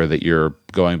to make sure that you're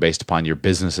going based upon your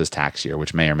business's tax year,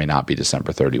 which may or may not be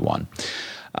December 31.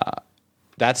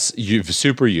 That's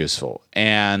super useful.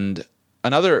 And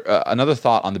another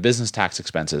thought on the business tax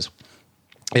expenses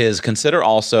is consider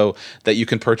also that you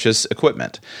can purchase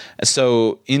equipment.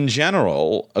 So in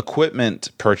general, equipment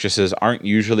purchases aren't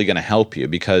usually going to help you,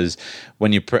 because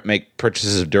when you make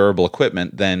purchases of durable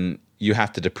equipment, then you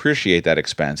have to depreciate that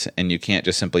expense, and you can't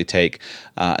just simply take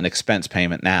an expense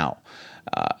payment now.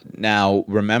 Now,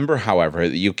 remember, however,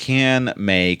 that you can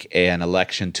make an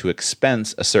election to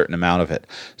expense a certain amount of it.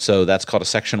 So that's called a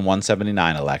Section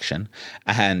 179 election.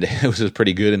 And it was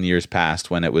pretty good in the years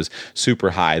past when it was super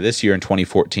high. This year in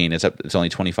 2014, it's only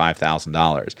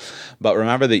 $25,000. But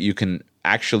remember that you can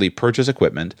actually purchase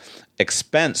equipment,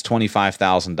 expense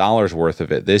 $25,000 worth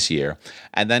of it this year,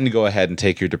 and then go ahead and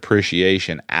take your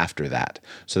depreciation after that.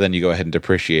 So then you go ahead and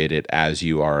depreciate it as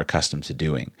you are accustomed to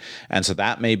doing. And so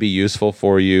that may be useful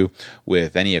for you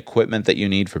with any equipment that you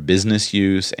need for business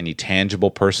use, any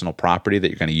tangible personal property that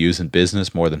you're going to use in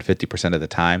business more than 50% of the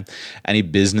time, any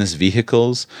business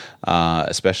vehicles,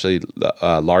 especially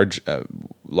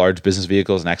large business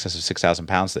vehicles in excess of 6,000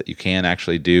 pounds that you can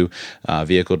actually do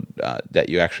that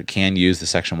you actually can use the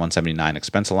Section 179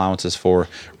 expense allowances for.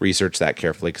 Research that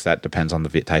carefully, because that depends on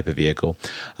the type of vehicle.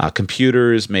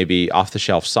 Computers, maybe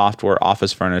off-the-shelf software,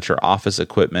 office furniture, office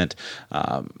equipment,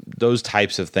 those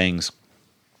types of things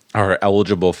are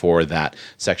eligible for that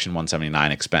Section 179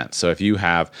 expense. So if you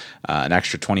have an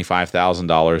extra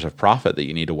 $25,000 of profit that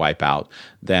you need to wipe out,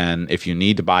 then if you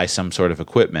need to buy some sort of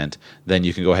equipment, then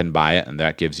you can go ahead and buy it, and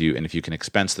that gives you, and if you can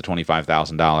expense the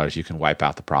 $25,000, you can wipe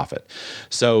out the profit.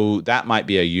 So that might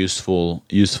be a useful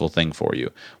thing for you.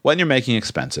 When you're making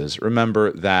expenses,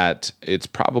 remember that it's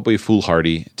probably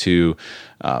foolhardy to,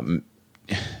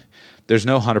 there's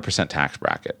no 100% tax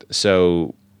bracket.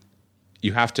 So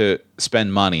you have to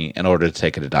spend money in order to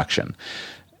take a deduction.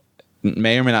 It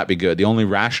may or may not be good. The only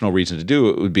rational reason to do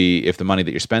it would be if the money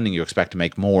that you're spending, you expect to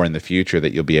make more in the future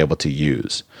that you'll be able to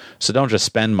use. So don't just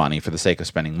spend money for the sake of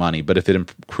spending money, but if it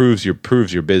improves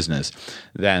your business,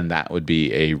 then that would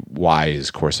be a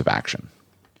wise course of action.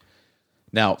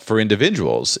 Now, for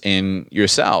individuals, in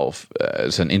yourself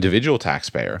as an individual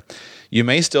taxpayer, you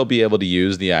may still be able to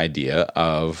use the idea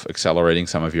of accelerating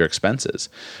some of your expenses.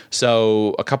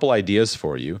 So a couple ideas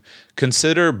for you.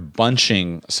 Consider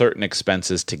bunching certain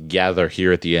expenses together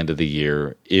here at the end of the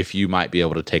year if you might be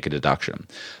able to take a deduction.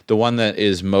 The one that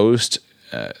is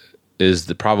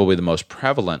probably the most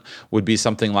prevalent would be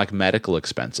something like medical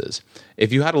expenses.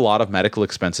 If you had a lot of medical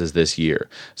expenses this year,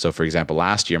 so for example,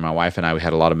 last year, my wife and I, we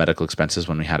had a lot of medical expenses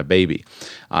when we had a baby.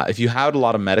 If you had a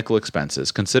lot of medical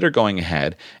expenses, consider going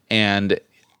ahead and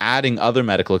adding other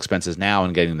medical expenses now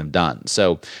and getting them done.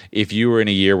 So if you were in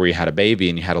a year where you had a baby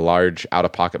and you had a large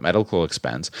out-of-pocket medical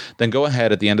expense, then go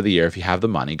ahead at the end of the year, if you have the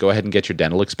money, go ahead and get your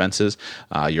dental expenses,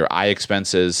 your eye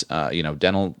expenses,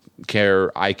 dental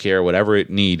care, eye care, whatever it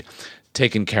need,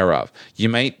 taken care of. You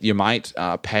might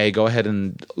go ahead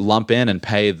and lump in and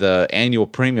pay the annual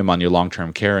premium on your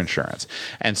long-term care insurance.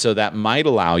 And so that might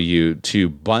allow you to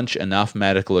bunch enough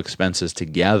medical expenses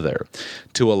together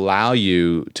to allow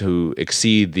you to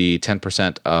exceed the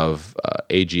 10% of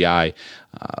AGI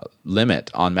limit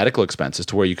on medical expenses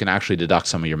to where you can actually deduct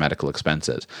some of your medical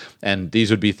expenses. And these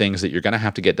would be things that you're going to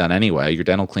have to get done anyway, your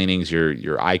dental cleanings,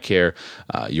 your eye care,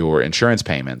 your insurance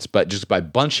payments. But just by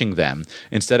bunching them,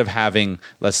 instead of having,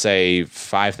 let's say,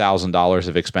 $5,000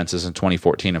 of expenses in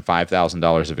 2014 and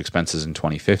 $5,000 of expenses in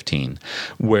 2015,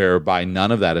 whereby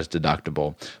none of that is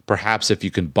deductible, perhaps if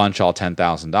you can bunch all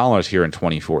 $10,000 here in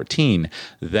 2014,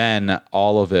 then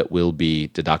all of it will be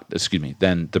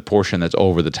then the portion that's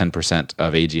over the 10%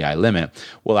 of AGI limit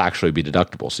will actually be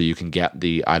deductible. So you can get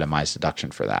the itemized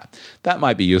deduction for that. That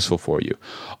might be useful for you.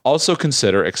 Also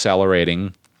consider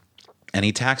accelerating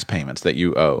any tax payments that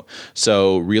you owe.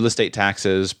 So real estate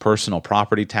taxes, personal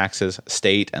property taxes,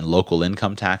 state and local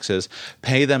income taxes,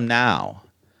 pay them now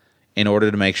in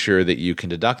order to make sure that you can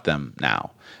deduct them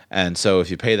now. And so if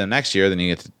you pay them next year, then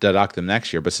you get to deduct them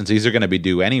next year. But since these are going to be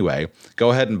due anyway,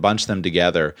 go ahead and bunch them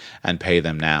together and pay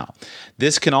them now.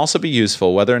 This can also be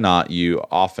useful whether or not you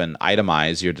often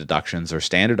itemize your deductions or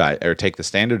take the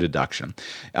standard deduction.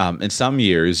 In some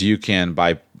years, you can,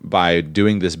 by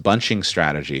doing this bunching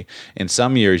strategy, in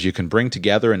some years you can bring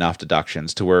together enough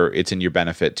deductions to where it's in your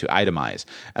benefit to itemize.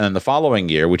 And then the following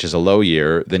year, which is a low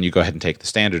year, then you go ahead and take the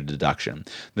standard deduction.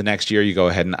 The next year you go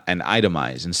ahead and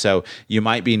itemize. And so you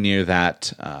might be near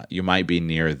that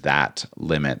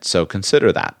limit. So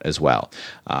consider that as well.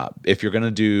 If you're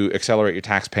going to accelerate your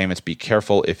tax payments, be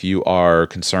careful if you are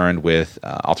concerned with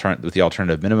the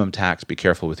alternative minimum tax. Be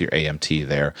careful with your AMT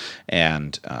there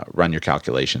and run your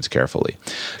calculations carefully.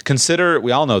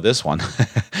 We all know this one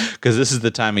because this is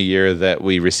the time of year that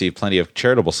we receive plenty of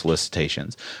charitable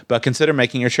solicitations, but consider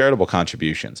making your charitable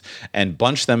contributions and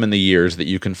bunch them in the years that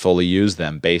you can fully use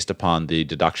them based upon the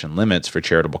deduction limits for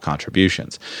charitable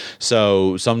contributions.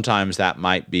 So sometimes that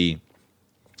might be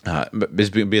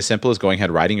as simple as going ahead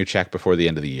and writing your check before the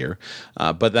end of the year.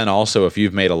 But then also, if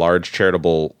you've made a large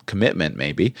charitable commitment,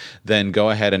 maybe, then go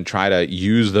ahead and try to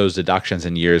use those deductions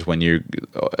in years when you're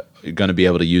going to be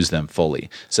able to use them fully.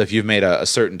 So if you've made a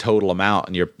certain total amount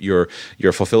and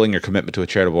you're fulfilling your commitment to a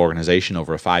charitable organization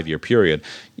over a 5-year period,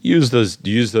 use those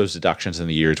deductions in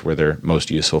the years where they're most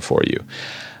useful for you.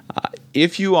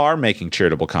 If you are making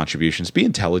charitable contributions, be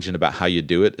intelligent about how you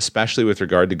do it, especially with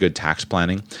regard to good tax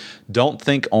planning. Don't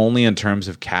think only in terms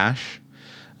of cash.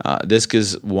 This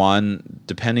is one,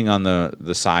 depending on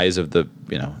the size of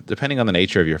depending on the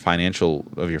nature of your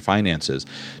finances,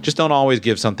 just don't always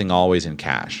give something always in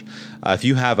cash. If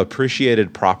you have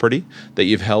appreciated property that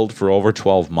you've held for over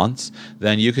 12 months,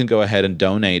 then you can go ahead and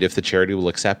donate. If the charity will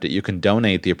accept it, you can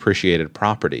donate the appreciated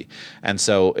property. And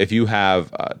so if you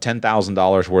have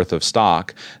 $10,000 worth of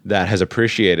stock that has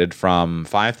appreciated from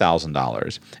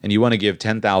 $5,000 and you want to give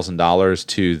 $10,000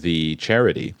 to the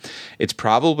charity, it's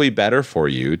probably better for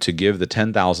you to give the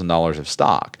 $10,000 of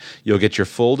stock. You'll get your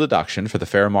full deduction for the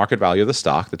fair market value of the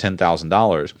stock, the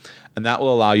 $10,000, and that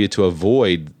will allow you to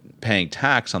avoid paying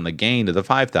tax on the gain of the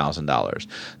 $5,000.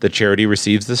 The charity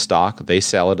receives the stock, they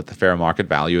sell it at the fair market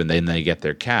value, and then they get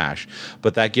their cash.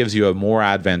 But that gives you a more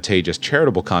advantageous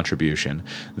charitable contribution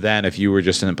than if you were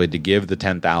just simply to give the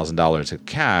 $10,000 of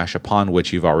cash upon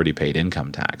which you've already paid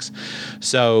income tax.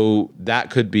 So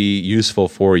that could be useful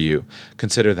for you.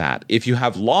 Consider that. If you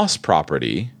have lost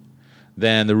property,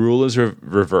 then the rule is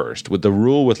reversed. With the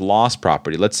rule with lost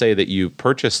property, let's say that you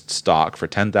purchased stock for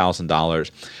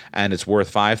 $10,000 and it's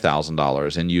worth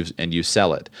 $5,000 and you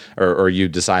sell it, or you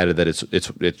decided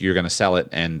that you're going to sell it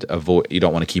and you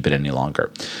don't want to keep it any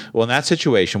longer. Well, in that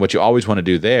situation, what you always want to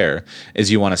do there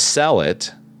is you want to sell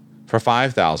it for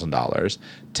 $5,000,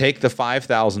 take the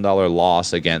 $5,000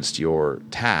 loss against your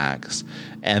tax,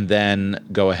 and then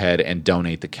go ahead and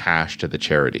donate the cash to the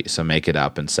charity. So make it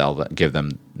up and give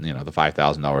them the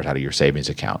 $5,000 out of your savings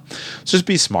account. So just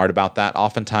be smart about that.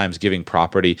 Oftentimes giving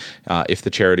property, if the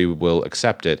charity will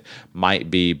accept it,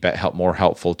 might be more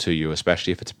helpful to you,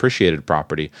 especially if it's appreciated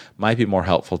property, might be more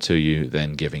helpful to you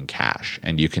than giving cash.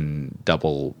 And you can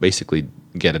basically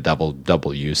get a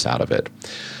double use out of it.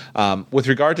 With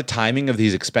regard to timing of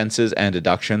these expenses and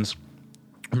deductions,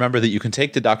 remember that you can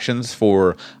take deductions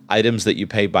for items that you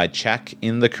pay by check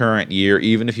in the current year,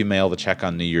 even if you mail the check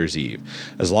on New Year's Eve.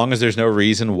 As long as there's no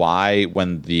reason why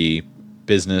when the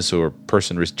business or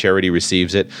charity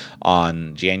receives it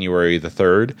on January the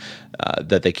 3rd,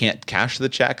 that they can't cash the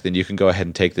check, then you can go ahead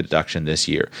and take the deduction this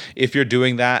year. If you're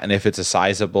doing that, and if it's a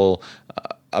sizable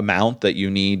amount that you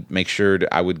need, make sure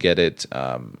I would get it.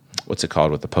 What's it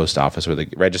called with the post office, or the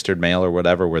registered mail or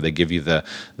whatever, where they give you the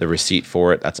receipt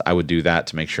for it. I would do that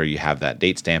to make sure you have that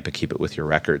date stamp and keep it with your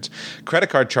records. Credit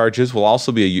card charges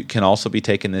can also be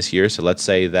taken this year. So let's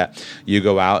say that you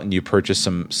go out and you purchase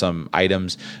some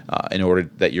items in order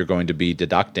that you're going to be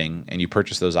deducting, and you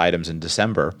purchase those items in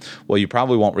December. Well, you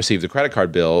probably won't receive the credit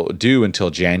card bill due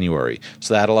until January.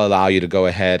 So that'll allow you to go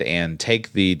ahead and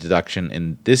take the deduction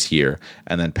in this year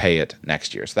and then pay it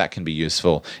next year. So that can be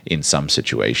useful in some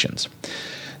situations.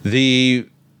 The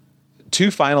two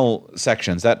final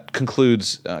sections, that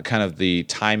concludes kind of the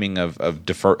timing of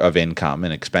income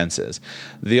and expenses.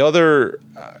 The other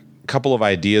couple of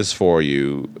ideas for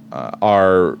you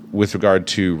are with regard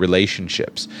to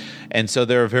relationships. And so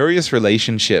there are various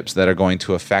relationships that are going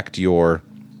to affect your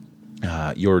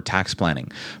tax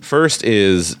planning. First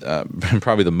is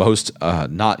probably the most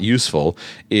not useful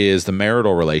is the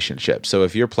marital relationship. So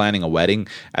if you're planning a wedding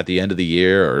at the end of the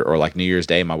year or like New Year's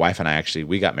Day, my wife and I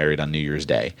we got married on New Year's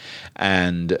Day.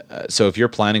 And so if you're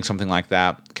planning something like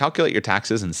that, calculate your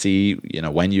taxes and see,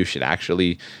 when you should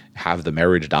actually have the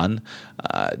marriage done.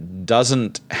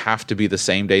 Doesn't have to be the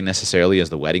same day necessarily as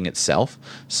the wedding itself.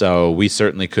 So we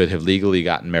certainly could have legally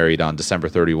gotten married on December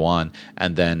 31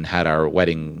 and then had our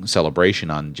wedding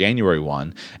celebration on January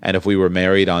 1. And if we were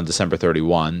married on December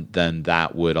 31, then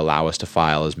that would allow us to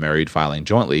file as married filing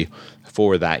jointly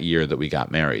for that year that we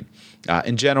got married.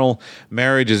 In general,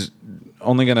 marriage is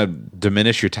only going to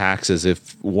diminish your taxes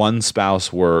if one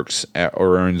spouse works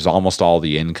or earns almost all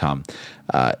the income.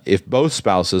 If both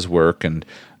spouses work and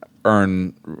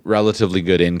earn relatively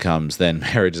good incomes, then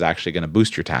marriage is actually going to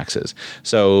boost your taxes.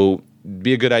 So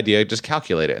be a good idea, just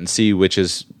calculate it and see which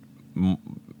is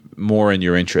more in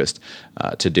your interest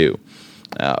to do.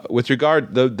 With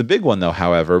regard, the big one though,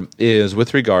 however, is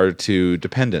with regard to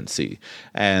dependency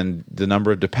and the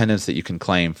number of dependents that you can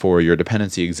claim for your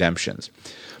dependency exemptions.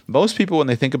 Most people, when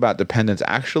they think about dependents,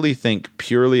 actually think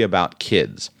purely about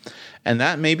kids, and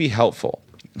that may be helpful.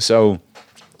 So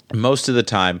most of the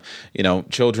time,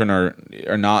 children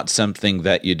are not something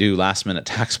that you do last-minute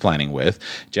tax planning with.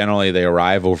 Generally, they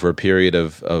arrive over a period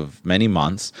of many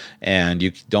months, and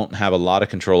you don't have a lot of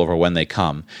control over when they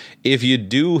come. If you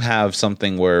do have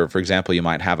something where, for example, you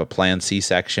might have a planned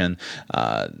C-section,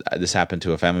 this happened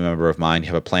to a family member of mine. You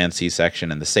have a planned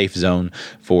C-section, and the safe zone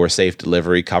for safe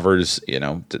delivery covers,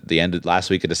 the end of last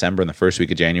week of December and the first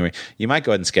week of January. You might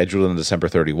go ahead and schedule it on December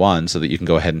 31 so that you can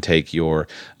go ahead and take your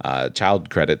child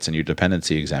credits and your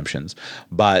dependency exemptions,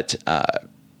 but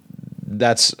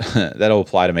that'll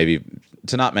apply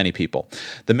to not many people.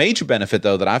 The major benefit,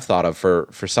 though, that I've thought of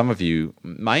for some of you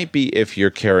might be if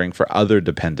you're caring for other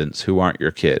dependents who aren't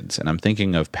your kids, and I'm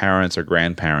thinking of parents or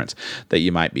grandparents that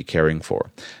you might be caring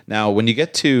for. Now, when you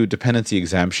get to dependency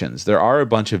exemptions, there are a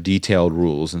bunch of detailed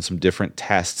rules and some different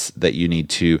tests that you need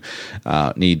to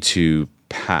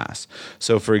pass.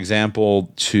 So, for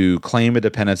example, to claim a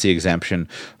dependency exemption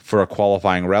for a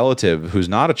qualifying relative who's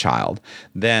not a child,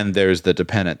 then there's the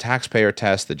dependent taxpayer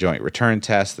test, the joint return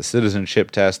test, the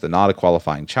citizenship test, the not a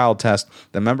qualifying child test,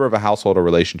 the member of a household or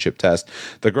relationship test,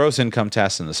 the gross income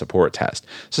test, and the support test.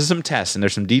 So some tests, and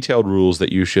there's some detailed rules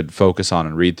that you should focus on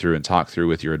and read through and talk through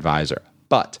with your advisor.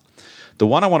 But the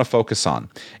one I want to focus on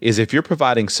is if you're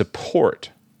providing support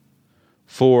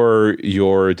for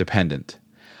your dependent.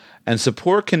 And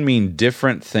support can mean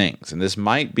different things. And this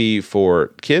might be for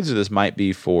kids, or this might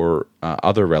be for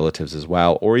other relatives as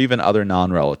well, or even other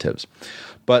non-relatives.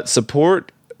 But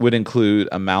support would include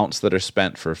amounts that are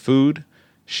spent for food,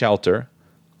 shelter,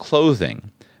 clothing,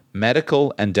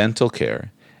 medical and dental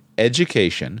care,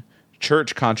 education,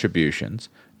 church contributions,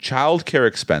 child care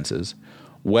expenses,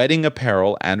 wedding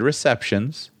apparel and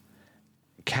receptions,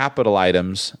 capital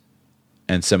items,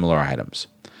 and similar items.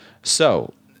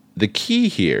 So, the key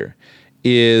here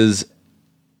is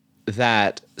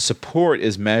that support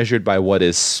is measured by what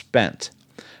is spent,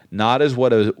 not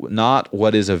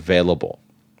what is available.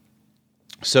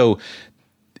 So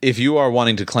if you are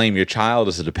wanting to claim your child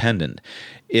as a dependent,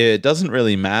 it doesn't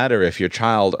really matter if your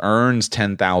child earns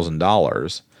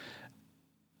 $10,000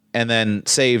 and then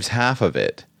saves half of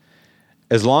it.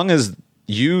 As long as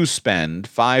you spend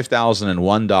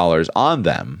 $5,001 on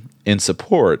them in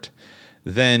support,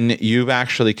 then you've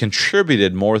actually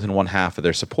contributed more than one half of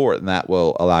their support, and that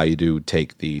will allow you to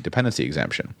take the dependency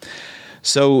exemption.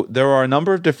 So there are a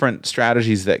number of different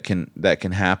strategies that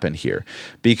can happen here,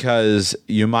 because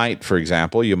you might, for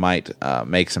example,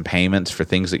 make some payments for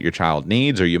things that your child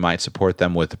needs, or you might support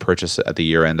them with the purchase at the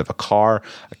year end of a car,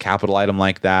 a capital item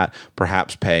like that,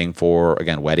 perhaps paying for,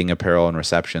 again, wedding apparel and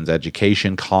receptions,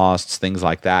 education costs, things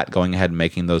like that, going ahead and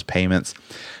making those payments.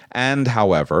 And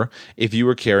however, if you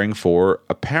were caring for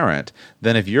a parent,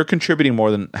 then if you're contributing more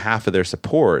than half of their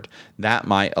support, that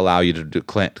might allow you to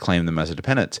claim them as a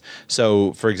dependent.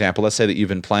 So, for example, let's say that you've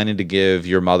been planning to give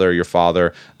your mother or your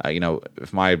father,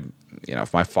 if my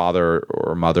father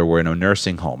or mother were in a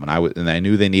nursing home and I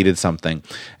knew they needed something,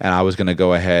 and I was going to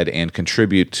go ahead and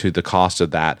contribute to the cost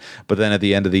of that, but then at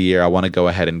the end of the year I want to go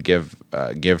ahead and give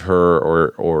her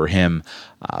or him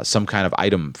some kind of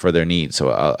item for their needs, so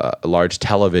a large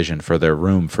television for their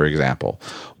room, for example.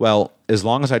 Well, as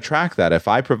long as I track that, if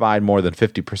I provide more than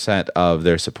 50% of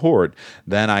their support,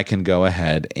 then I can go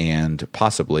ahead and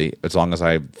possibly, as long as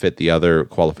I fit the other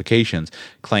qualifications,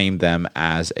 claim them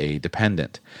as a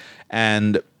dependent.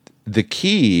 And the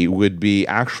key would be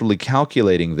actually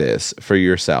calculating this for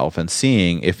yourself and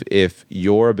seeing if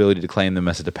your ability to claim them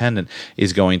as a dependent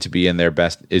is going to be in their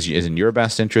best, is in your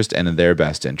best interest and in their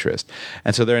best interest.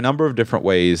 And so there are a number of different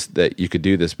ways that you could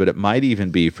do this, but it might even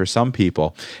be, for some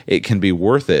people, it can be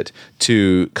worth it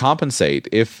to compensate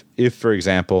if, for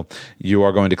example, you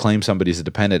are going to claim somebody as a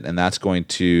dependent,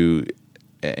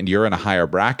 and you're in a higher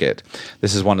bracket.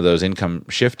 This is one of those income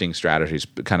shifting strategies,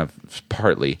 kind of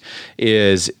partly,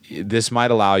 is this might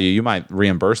allow you might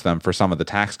reimburse them for some of the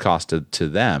tax cost to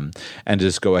them, and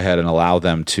just go ahead and allow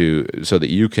them to, so that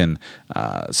you can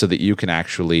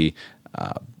actually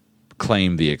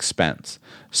claim the expense.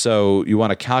 So you want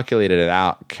to calculate it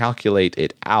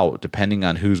out depending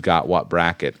on who's got what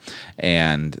bracket,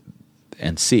 and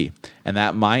see. And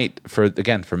that might, for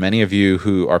many of you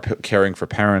who are caring for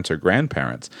parents or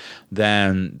grandparents,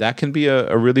 then that can be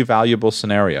a really valuable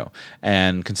scenario.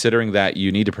 And considering that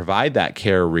you need to provide that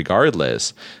care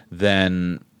regardless,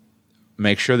 then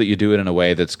make sure that you do it in a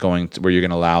way where you're going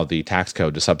to allow the tax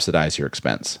code to subsidize your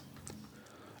expense.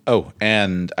 Oh,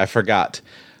 and I forgot.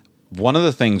 One of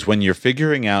the things when you're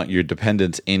figuring out your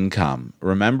dependent's income,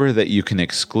 remember that you can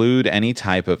exclude any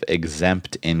type of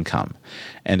exempt income.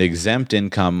 And exempt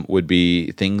income would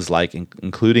be things like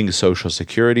including Social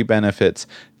Security benefits,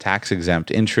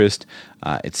 tax-exempt interest,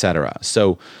 etc.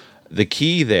 So the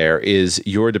key there is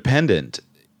your dependent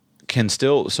can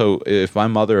still, so if my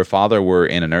mother or father were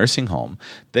in a nursing home,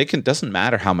 doesn't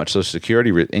matter how much Social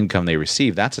Security income they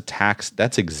receive, that's a tax,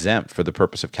 that's exempt for the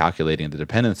purpose of calculating the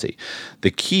dependency.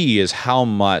 The key is how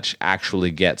much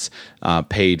actually gets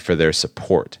paid for their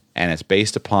support, and it's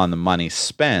based upon the money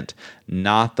spent,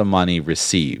 not the money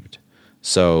received.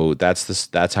 So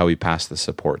that's how we pass the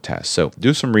support test. So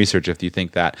do some research if you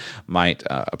think that might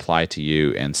apply to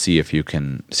you, and see if you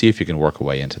can work a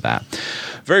way into that.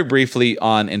 Very briefly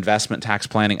on investment tax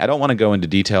planning, I don't want to go into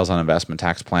details on investment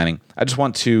tax planning. I just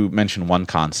want to mention one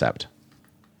concept.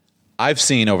 I've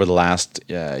seen over the last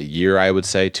year, I would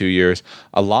say 2 years,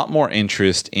 a lot more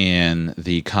interest in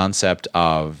the concept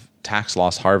of tax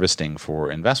loss harvesting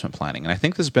for investment planning. And I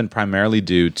think this has been primarily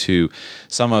due to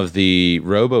some of the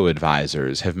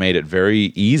robo-advisors have made it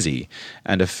very easy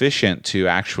and efficient to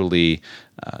actually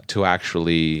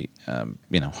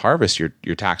harvest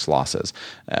your tax losses.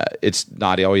 It's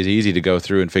not always easy to go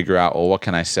through and figure out, well, what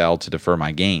can I sell to defer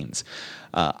my gains?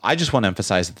 I just want to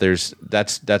emphasize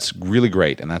that that's really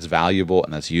great, and that's valuable,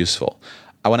 and that's useful.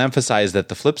 I want to emphasize that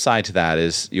the flip side to that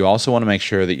is you also want to make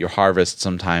sure that your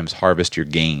sometimes harvest your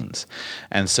gains.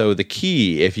 And so the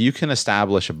key, if you can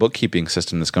establish a bookkeeping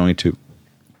system that's going to,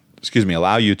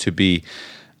 allow you to be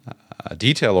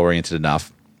detail-oriented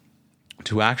enough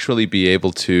to actually be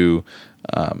able to,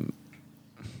 if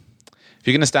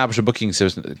you can establish a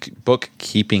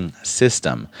bookkeeping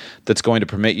system that's going to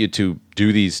permit you to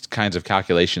do these kinds of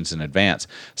calculations in advance,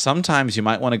 sometimes you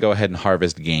might want to go ahead and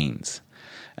harvest gains.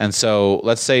 And so,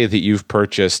 let's say that you've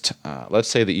purchased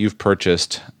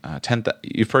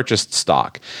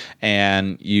stock,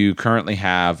 and you currently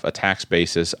have a tax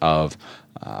basis of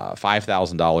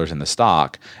 $5,000 in the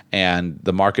stock, and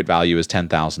the market value is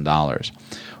 $10,000.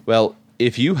 Well,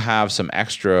 if you have some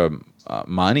extra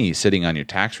money sitting on your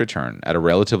tax return at a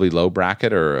relatively low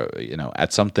bracket, or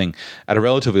at a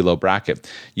relatively low bracket,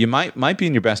 you might be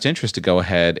in your best interest to go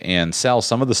ahead and sell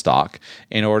some of the stock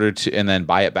and then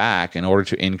buy it back in order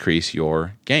to increase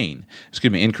your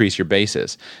increase your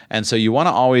basis. And so you want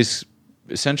to always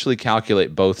essentially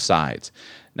calculate both sides.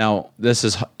 Now, this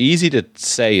is easy to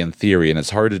say in theory, and it's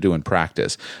hard to do in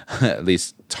practice. At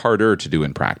least it's harder to do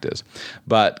in practice.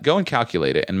 But go and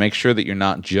calculate it and make sure that you're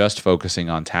not just focusing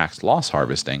on tax loss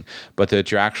harvesting, but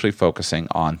that you're actually focusing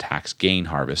on tax gain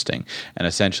harvesting and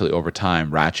essentially over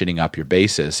time ratcheting up your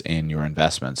basis in your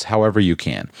investments however you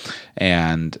can.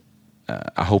 And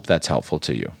I hope that's helpful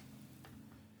to you.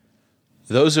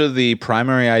 Those are the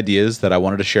primary ideas that I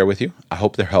wanted to share with you. I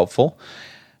hope they're helpful.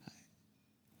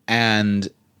 And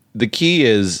the key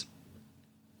is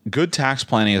good tax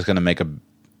planning is going to make a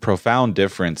profound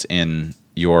difference in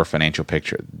your financial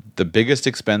picture. The biggest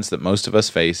expense that most of us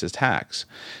face is tax.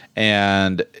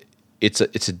 And it's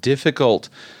a difficult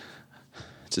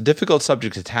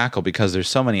subject to tackle because there's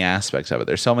so many aspects of it.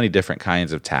 There's so many different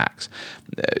kinds of tax.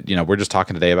 We're just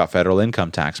talking today about federal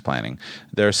income tax planning.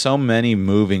 There are so many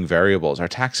moving variables. Our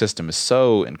tax system is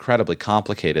so incredibly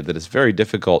complicated that it's very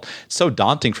difficult. It's so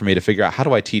daunting for me to figure out, how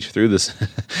do I teach through this?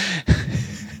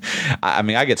 I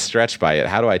mean, I get stretched by it.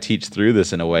 How do I teach through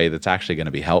this in a way that's actually going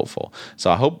to be helpful? So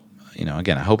I hope,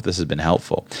 I hope this has been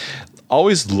helpful.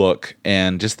 Always look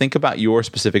and just think about your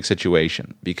specific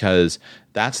situation, because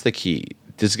that's the key.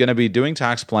 This is going to be doing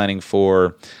tax planning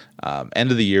for end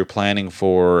of the year planning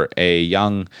for a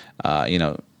young,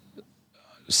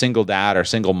 single dad or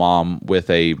single mom with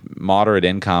a moderate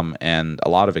income and a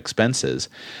lot of expenses.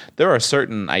 There are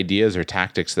certain ideas or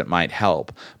tactics that might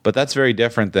help, but that's very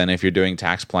different than if you're doing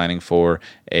tax planning for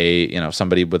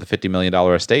somebody with a $50 million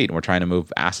estate and we're trying to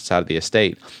move assets out of the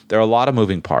estate. There are a lot of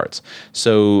moving parts.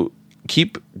 So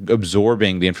keep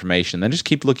absorbing the information, then just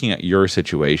keep looking at your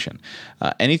situation.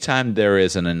 Anytime there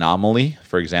is an anomaly,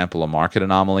 for example, a market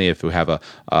anomaly, if we have a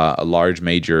large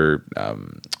major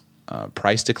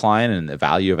price decline in the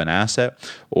value of an asset,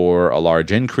 or a large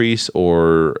increase,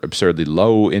 or absurdly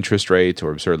low interest rates,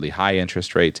 or absurdly high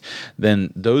interest rates,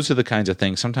 then those are the kinds of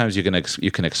things. Sometimes you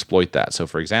can exploit that. So,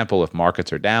 for example, if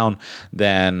markets are down,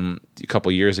 then a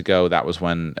couple years ago, that was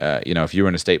when if you were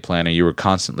an estate planner, you were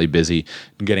constantly busy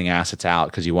getting assets out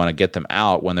because you want to get them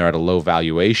out when they're at a low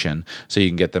valuation, so you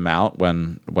can get them out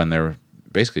when they're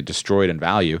basically destroyed in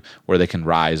value, where they can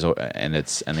rise and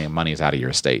the money is out of your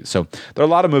estate. So there are a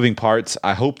lot of moving parts.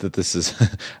 I hope that this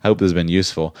has been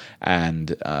useful,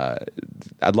 and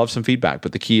I'd love some feedback.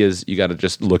 But the key is you got to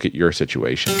just look at your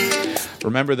situation.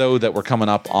 Remember, though, that we're coming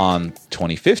up on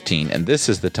 2015, and this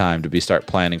is the time to start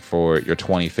planning for your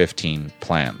 2015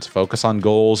 plans. Focus on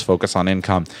goals, focus on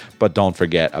income, but don't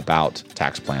forget about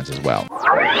tax plans as well.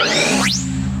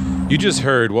 You just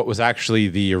heard what was actually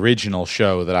the original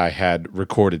show that I had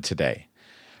recorded today.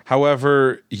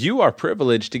 However, you are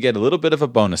privileged to get a little bit of a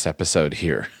bonus episode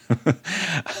here.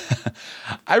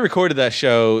 I recorded that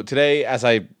show today. As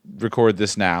I record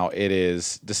this now, it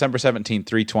is December 17th,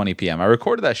 3:20 p.m. I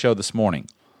recorded that show this morning.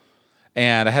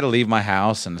 And I had to leave my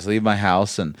house and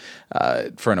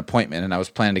for an appointment, and I was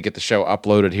planning to get the show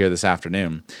uploaded here this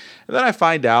afternoon. And then I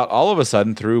find out all of a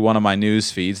sudden through one of my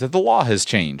news feeds that the law has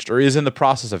changed or is in the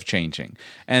process of changing.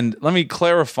 And let me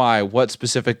clarify what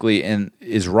specifically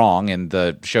is wrong in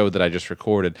the show that I just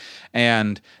recorded.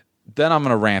 And then I'm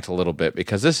going to rant a little bit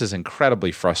because this is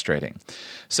incredibly frustrating.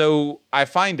 So I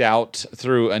find out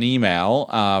through an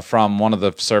email from one of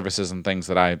the services and things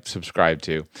that I subscribe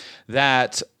to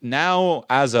that now,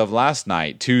 as of last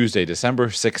night, Tuesday,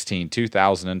 December 16,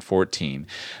 2014,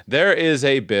 there is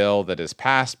a bill that is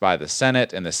passed by the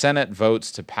Senate, and the Senate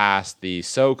votes to pass the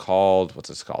so-called,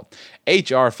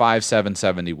 H.R.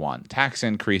 5771, Tax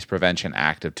Increase Prevention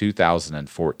Act of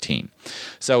 2014.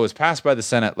 So it was passed by the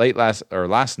Senate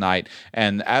last night,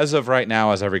 and as of right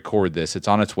now, as I record this, it's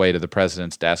on its way to the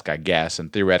president's desk, I guess,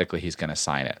 and theoretically he's going to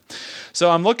sign it. So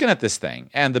I'm looking at this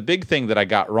thing, and the big thing that I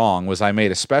got wrong was I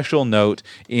made a special note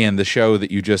in the show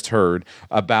that you just heard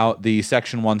about the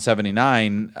Section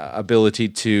 179 ability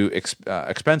to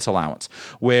expense allowance,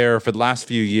 where for the last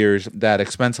few years that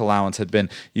expense allowance had been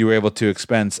you were able to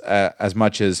expense as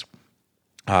much as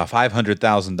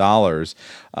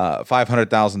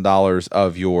 $500,000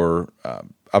 of your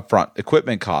upfront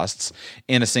equipment costs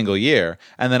in a single year,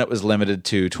 and then it was limited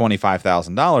to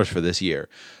 $25,000 for this year.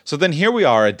 So then here we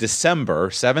are at December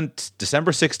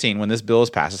 16, when this bill is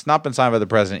passed. It's not been signed by the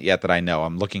president yet that I know.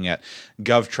 I'm looking at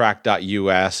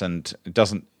govtrack.us, and it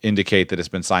doesn't indicate that it's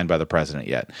been signed by the president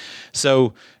yet.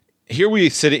 So here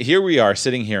we are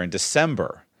sitting here in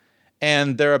December,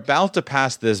 and they're about to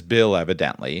pass this bill,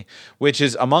 evidently, which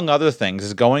is, among other things,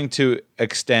 is going to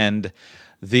extend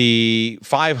the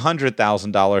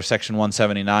 $500,000 Section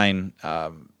 179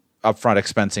 upfront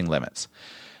expensing limits.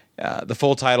 The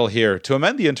full title here: to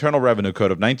amend the Internal Revenue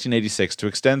Code of 1986 to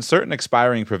extend certain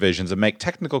expiring provisions and make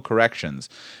technical corrections.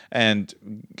 And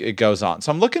it goes on.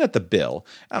 So I'm looking at the bill.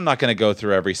 I'm not going to go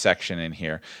through every section in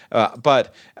here,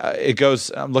 but it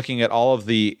goes. I'm looking at all of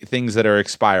the things that are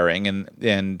expiring,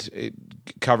 and it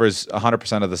covers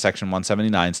 100% of the Section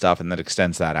 179 stuff, and that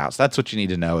extends that out. So that's what you need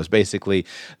to know, is basically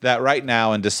that right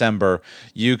now in December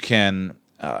you can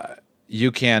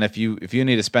if you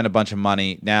need to spend a bunch of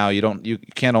money now, you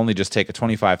can't only just take a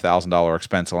 $25,000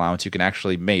 expense allowance. You can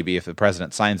actually, maybe if the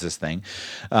president signs this thing,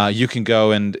 you can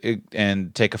go and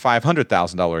take a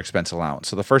 $500,000 expense allowance.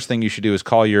 So the first thing you should do is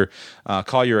call your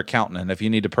accountant, and if you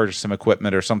need to purchase some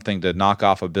equipment or something to knock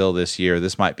off a bill this year,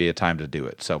 this might be a time to do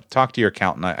it. So talk to your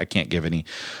accountant. I can't give any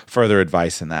further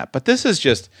advice than that, but this is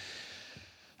just.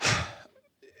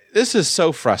 This is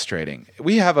so frustrating.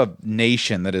 We have a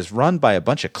nation that is run by a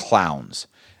bunch of clowns,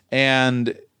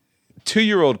 and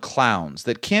 2-year-old clowns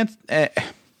that can't.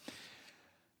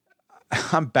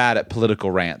 I'm bad at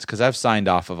political rants because I've signed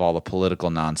off of all the political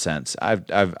nonsense.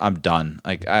 I'm done.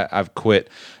 Like I've quit.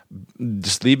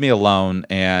 Just leave me alone,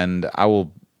 and I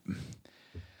will.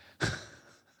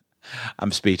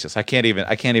 I'm speechless. I can't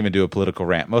even do a political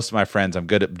rant. Most of my friends, I'm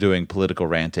good at doing political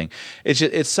ranting.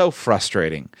 It's so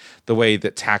frustrating the way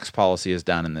that tax policy is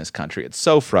done in this country. It's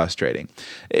so frustrating.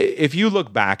 If you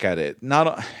look back at it,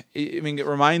 it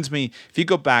reminds me, if you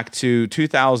go back to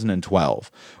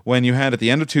 2012, when you had at the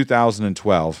end of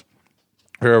 2012,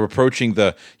 we were approaching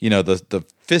the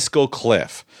fiscal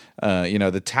cliff,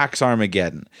 the tax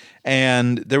Armageddon,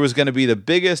 and there was going to be the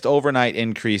biggest overnight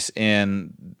increase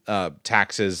in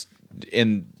taxes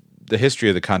in the history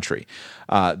of the country.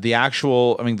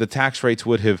 The tax rates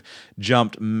would have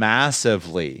jumped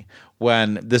massively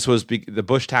when this was the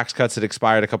Bush tax cuts had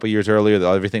expired a couple of years earlier.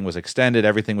 Everything was extended.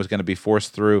 Everything was going to be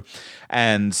forced through.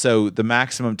 And so the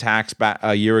maximum tax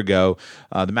a year ago,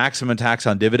 the maximum tax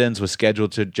on dividends was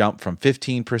scheduled to jump from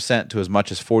 15% to as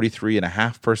much as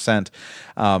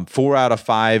 43.5%. 4 out of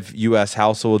 5 U.S.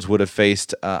 households would have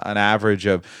faced an average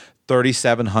of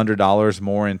 $3,700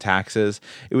 more in taxes.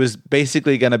 It was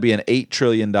basically going to be an $8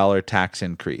 trillion tax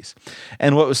increase.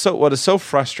 And what is so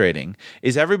frustrating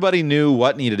is everybody knew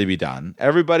what needed to be done.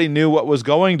 Everybody knew what was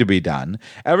going to be done.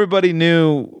 Everybody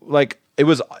knew,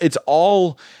 it's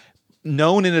all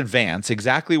known in advance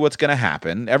exactly what's going to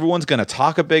happen. Everyone's going to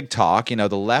talk a big talk. The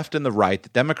left and the right. The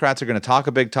Democrats are going to talk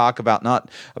a big talk about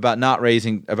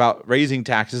raising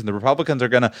taxes, and the Republicans are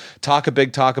going to talk a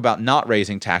big talk about not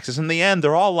raising taxes. In the end,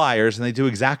 they're all liars, and they do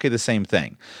exactly the same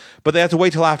thing. But they have to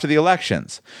wait till after the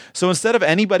elections. So instead of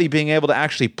anybody being able to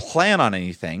actually plan on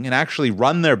anything and actually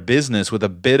run their business with a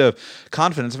bit of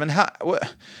confidence,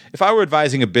 if I were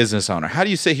advising a business owner, how do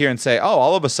you sit here and say, oh,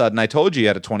 all of a sudden I told you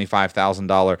had a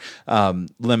 $25,000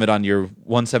 limit on your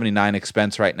 179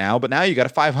 expense right now, but now you got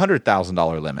a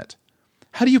 $500,000 limit?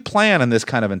 How do you plan in this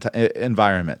kind of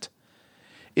environment?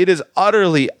 It is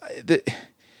utterly.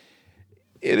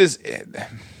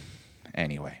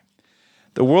 Anyway.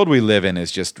 The world we live in is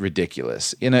just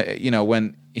ridiculous.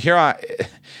 When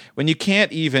you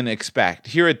can't even expect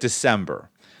here at December,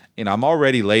 I'm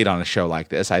already late on a show like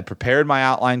this. I'd prepared my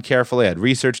outline carefully. I'd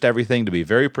researched everything to be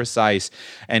very precise,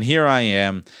 and here I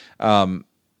am.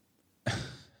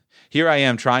 Here I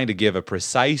am trying to give a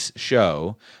precise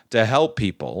show to help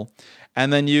people,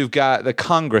 and then you've got the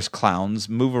Congress clowns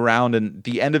move around and at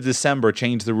the end of December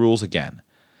change the rules again.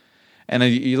 And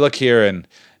you look here and.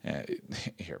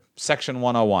 Here, Section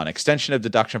 101, extension of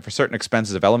deduction for certain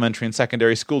expenses of elementary and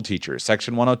secondary school teachers.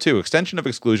 Section 102, extension of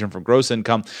exclusion from gross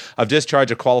income of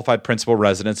discharge of qualified principal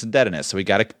residence indebtedness. So we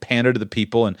got to pander to the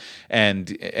people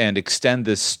and extend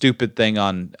this stupid thing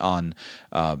on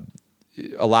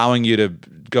allowing you to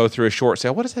go through a short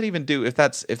sale. What does that even do? If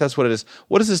that's what it is,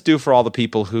 what does this do for all the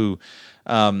people who?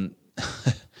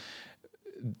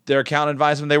 Their accountant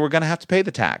advised them they were going to have to pay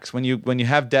the tax. When you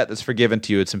have debt that's forgiven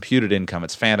to you, it's imputed income,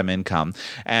 it's phantom income,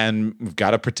 and we've got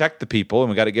to protect the people, and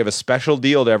we've got to give a special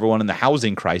deal to everyone in the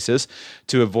housing crisis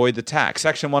to avoid the tax.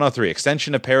 Section 103,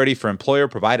 extension of parity for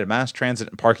employer-provided mass transit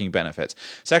and parking benefits.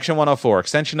 Section 104,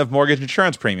 extension of mortgage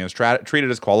insurance premiums treated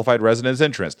as qualified residence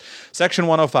interest. Section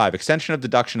 105, extension of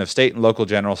deduction of state and local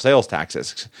general sales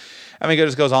taxes. It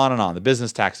just goes on and on. The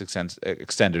business tax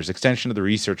extenders, extension of the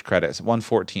research credits,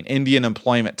 114, Indian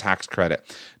employment tax credit,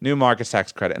 new markets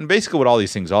tax credit. And basically what all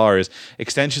these things are is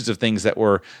extensions of things that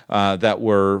were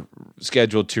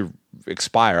scheduled to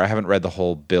expire. I haven't read the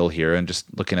whole bill here and just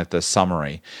looking at the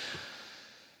summary.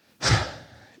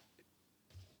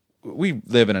 We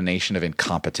live in a nation of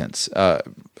incompetence,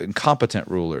 incompetent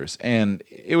rulers, and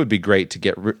it would be great to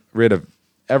get rid of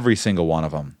every single one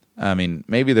of them. I mean,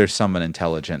 maybe there's someone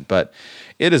intelligent, but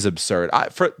it is absurd.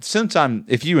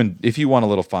 If you want a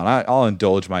little fun, I'll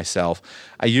indulge myself.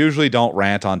 I usually don't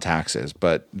rant on taxes,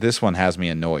 but this one has me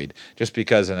annoyed just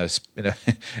because I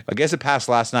guess it passed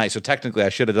last night, so technically I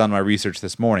should have done my research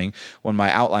this morning when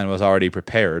my outline was already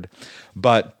prepared.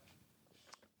 But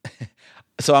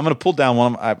so I'm going to pull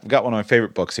down I've got one of my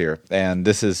favorite books here, and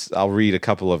I'll read a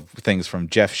couple of things from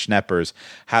Jeff Schnepper's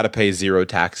How to Pay Zero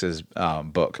Taxes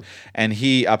book. And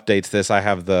he updates this. I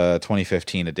have the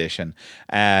 2015 edition,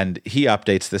 and he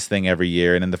updates this thing every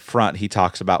year. And in the front, he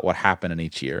talks about what happened in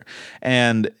each year.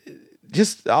 And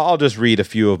I'll just read a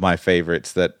few of my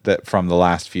favorites that from the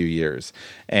last few years,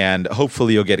 and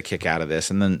hopefully you'll get a kick out of this,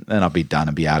 and then I'll be done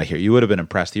and be out of here. You would have been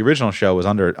impressed. The original show was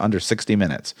under 60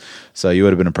 minutes, so you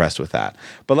would have been impressed with that.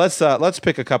 But let's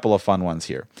pick a couple of fun ones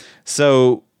here.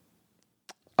 So,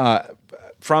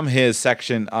 from his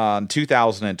section on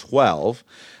 2012,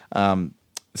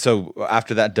 so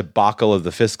after that debacle of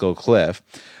the fiscal cliff.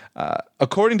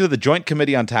 According to the Joint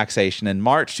Committee on Taxation in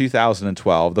March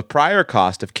 2012, the prior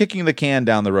cost of kicking the can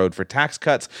down the road for tax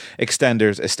cuts,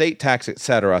 extenders, estate tax,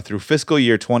 etc. through fiscal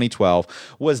year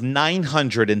 2012 was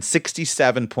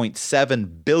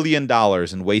 $967.7 billion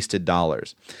in wasted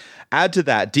dollars. Add to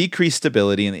that decreased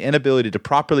stability and the inability to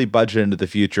properly budget into the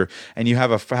future, and you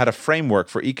have had a framework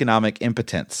for economic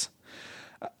impotence.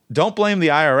 Don't blame the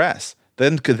IRS.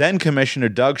 Then Commissioner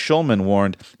Doug Shulman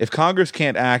warned, if Congress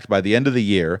can't act by the end of the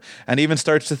year and even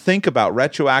starts to think about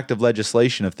retroactive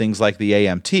legislation of things like the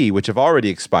AMT, which have already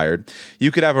expired, you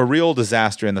could have a real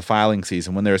disaster in the filing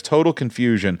season when there is total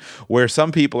confusion where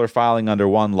some people are filing under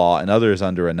one law and others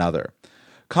under another.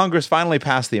 Congress finally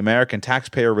passed the American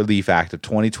Taxpayer Relief Act of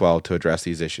 2012 to address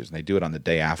these issues, and they do it on the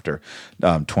day after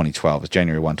 2012. It's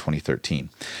January 1,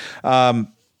 2013. Here are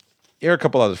a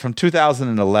couple others. From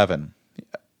 2011...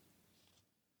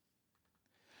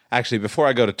 Actually, before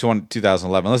I go to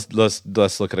 2011,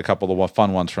 let's look at a couple of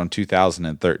fun ones from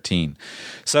 2013.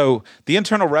 So, the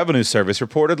Internal Revenue Service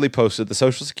reportedly posted the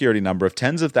Social Security number of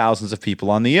tens of thousands of people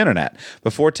on the internet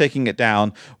before taking it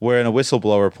down, wherein a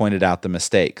whistleblower pointed out the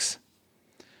mistakes.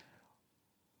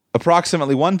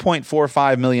 Approximately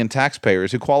 1.45 million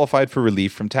taxpayers who qualified for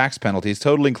relief from tax penalties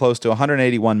totaling close to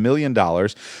 $181 million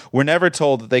were never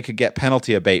told that they could get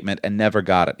penalty abatement and never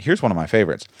got it. Here's one of my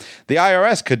favorites. The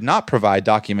IRS could not provide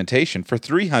documentation for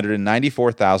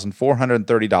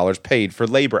 $394,430 paid for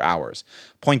labor hours.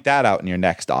 Point that out in your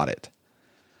next audit.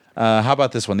 How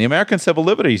about this one? The American Civil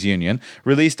Liberties Union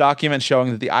released documents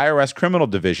showing that the IRS Criminal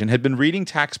Division had been reading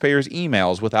taxpayers'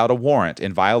 emails without a warrant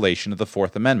in violation of the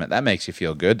Fourth Amendment. That makes you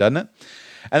feel good, doesn't it?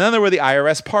 And then there were the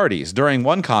IRS parties. During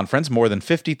one conference, more than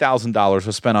 $50,000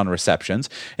 was spent on receptions,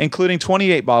 including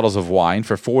 28 bottles of wine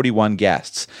for 41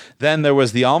 guests. Then there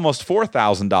was the almost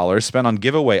 $4,000 spent on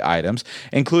giveaway items,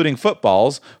 including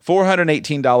footballs,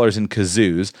 $418 in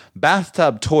kazoos,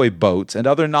 bathtub toy boats, and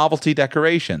other novelty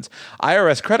decorations.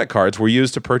 IRS credit cards were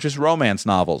used to purchase romance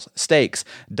novels, steaks,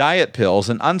 diet pills,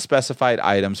 and unspecified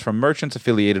items from merchants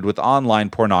affiliated with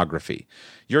online pornography.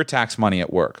 Your tax money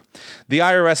at work. The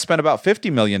IRS spent about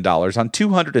 $50 million on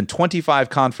 225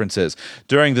 conferences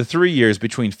during the 3 years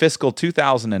between fiscal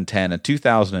 2010 and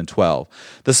 2012.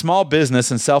 The Small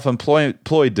Business and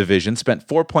Self-Employed Division spent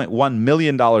 $4.1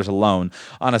 million alone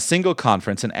on a single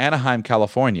conference in Anaheim,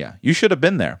 California. You should have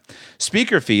been there.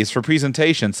 Speaker fees for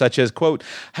presentations such as, quote,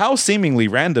 how seemingly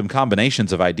random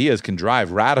combinations of ideas can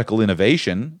drive radical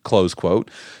innovation, close quote,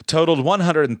 totaled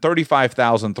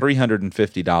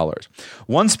 $135,350.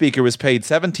 One speaker was paid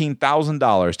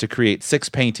 $17,000 to create 6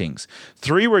 paintings.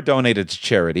 3 were donated to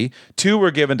charity, 2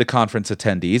 were given to conference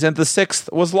attendees, and the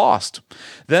 6th was lost.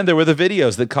 Then there were the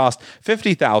videos that cost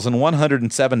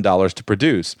 $50,107 to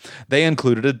produce. They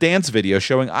included a dance video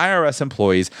showing IRS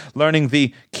employees learning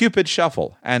the Cupid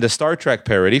Shuffle and a Star Trek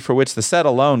parody for which the set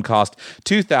alone cost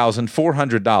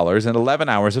 $2,400 and 11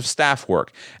 hours of staff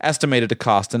work, estimated to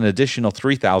cost an additional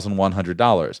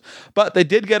 $3,100. But they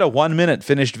did get a 1-minute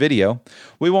finished video.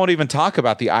 We won't even talk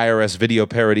about the IRS video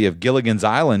parody of Gilligan's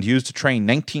Island used to train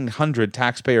 1,900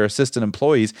 taxpayer assistant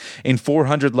employees in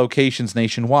 400 locations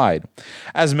nationwide.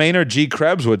 As Maynard G.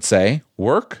 Krebs would say,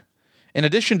 work? In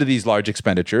addition to these large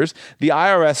expenditures, the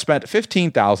IRS spent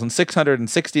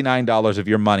 $15,669 of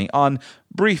your money on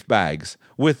brief bags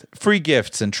with free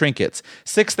gifts and trinkets,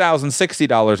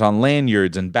 $6,060 on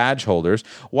lanyards and badge holders,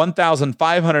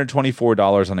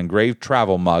 $1,524 on engraved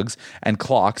travel mugs and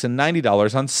clocks, and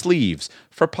 $90 on sleeves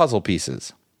for puzzle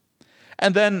pieces.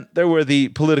 And then there were the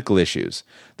political issues.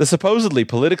 The supposedly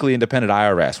politically independent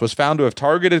IRS was found to have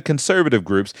targeted conservative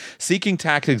groups seeking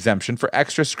tax exemption for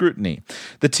extra scrutiny.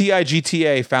 The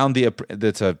TIGTA found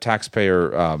that's a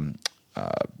taxpayer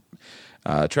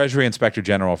Treasury Inspector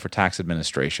General for Tax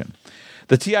Administration.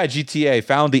 The TIGTA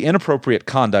found the inappropriate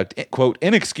conduct, quote,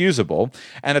 inexcusable,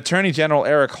 and Attorney General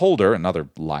Eric Holder, another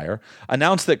liar,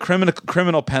 announced that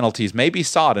criminal penalties may be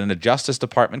sought in a Justice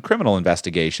Department criminal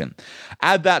investigation.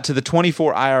 Add that to the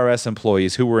 24 IRS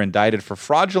employees who were indicted for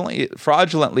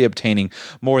fraudulently obtaining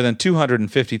more than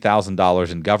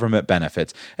 $250,000 in government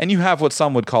benefits, and you have what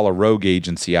some would call a rogue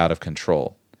agency out of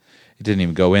control. It didn't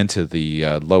even go into the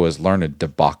Lois Lerner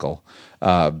debacle.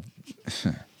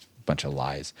 Bunch of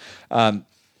lies. Let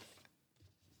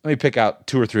me pick out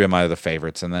 2 or 3 of my other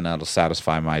favorites, and then that'll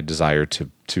satisfy my desire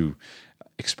to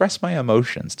express my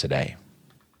emotions today.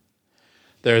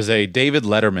 There's a David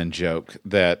Letterman joke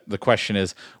that the question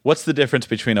is, what's the difference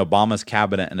between Obama's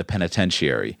cabinet and the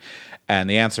penitentiary? And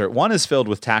the answer, one is filled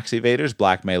with tax evaders,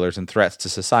 blackmailers, and threats to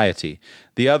society.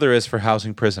 The other is for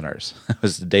housing prisoners. It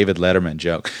was a David Letterman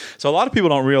joke. So a lot of people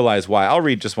don't realize why. I'll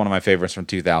read just one of my favorites from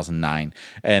 2009.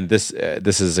 And this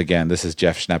is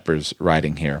Jeff Schnepper's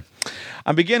writing here.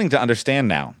 I'm beginning to understand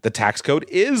now. The tax code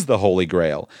is the holy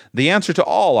grail, the answer to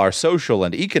all our social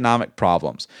and economic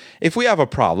problems. If we have a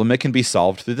problem, it can be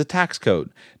solved through the tax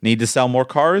code. Need to sell more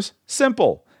cars?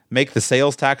 Simple. Make the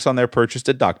sales tax on their purchase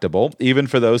deductible, even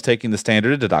for those taking the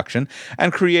standard deduction,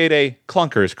 and create a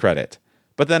clunkers credit.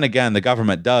 But then again, the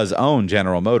government does own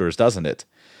General Motors, doesn't it?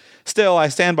 Still, I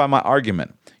stand by my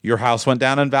argument. Your house went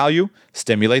down in value?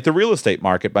 Stimulate the real estate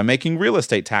market by making real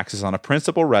estate taxes on a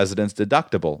principal residence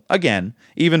deductible, again,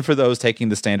 even for those taking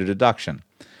the standard deduction.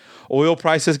 Oil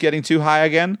prices getting too high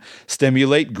again?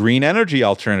 Stimulate green energy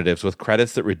alternatives with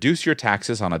credits that reduce your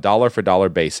taxes on a dollar-for-dollar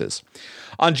basis.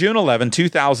 On June 11,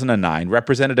 2009,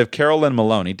 Representative Carolyn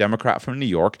Maloney, Democrat from New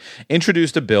York,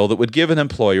 introduced a bill that would give an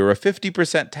employer a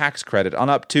 50% tax credit on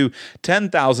up to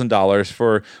 $10,000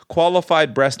 for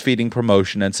qualified breastfeeding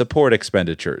promotion and support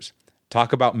expenditures.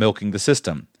 Talk about milking the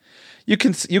system. You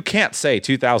can't say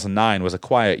 2009 was a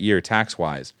quiet year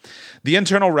tax-wise. The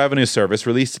Internal Revenue Service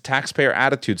released a taxpayer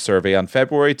attitude survey on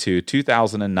February 2,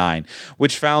 2009,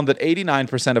 which found that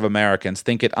 89% of Americans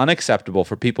think it unacceptable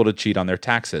for people to cheat on their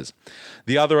taxes.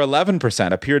 The other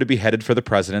 11% appear to be headed for the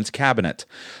president's cabinet.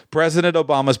 President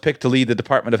Obama's pick to lead the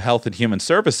Department of Health and Human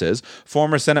Services,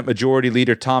 former Senate Majority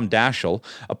Leader Tom Daschle,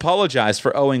 apologized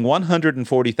for owing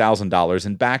 $140,000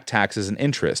 in back taxes and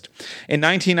interest. In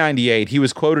 1998, he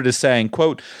was quoted as saying,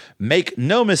 quote, "Make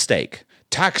no mistake,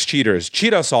 tax cheaters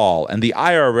cheat us all, and the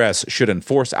IRS should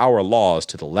enforce our laws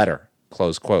to the letter,"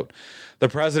 close quote. The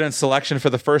president's selection for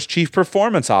the first chief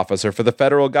performance officer for the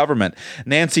federal government,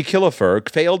 Nancy Killefer,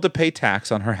 failed to pay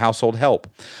tax on her household help.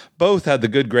 Both had the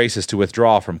good graces to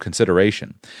withdraw from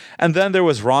consideration. And then there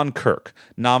was Ron Kirk,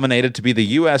 nominated to be the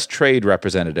U.S. Trade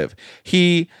Representative.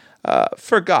 He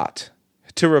forgot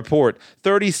to report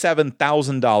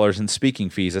 $37,000 in speaking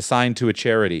fees assigned to a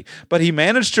charity, but he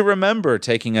managed to remember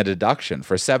taking a deduction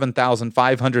for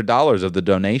 $7,500 of the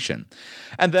donation.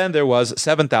 And then there was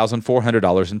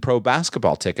 $7,400 in pro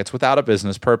basketball tickets without a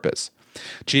business purpose.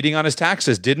 Cheating on his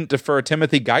taxes didn't defer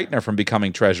Timothy Geithner from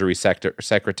becoming Treasury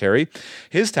Secretary.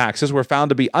 His taxes were found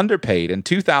to be underpaid in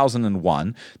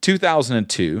 2001,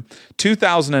 2002,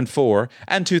 2004,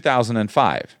 and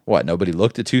 2005. What, nobody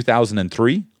looked at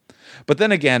 2003? But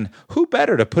then again, who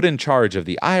better to put in charge of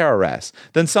the IRS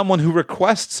than someone who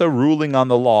requests a ruling on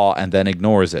the law and then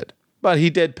ignores it? But he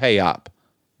did pay up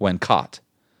when caught.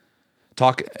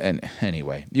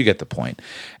 Anyway, you get the point.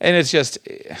 And it's just,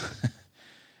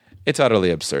 it's utterly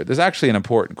absurd. There's actually an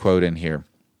important quote in here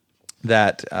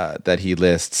that he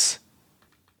lists.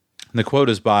 And the quote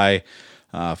is by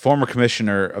former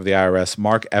commissioner of the IRS,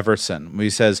 Mark Everson. He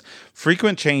says,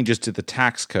 "Frequent changes to the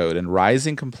tax code and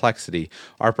rising complexity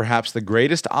are perhaps the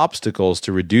greatest obstacles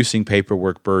to reducing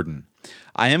paperwork burden.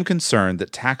 I am concerned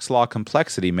that tax law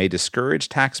complexity may discourage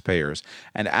taxpayers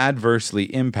and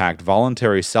adversely impact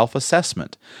voluntary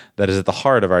self-assessment that is at the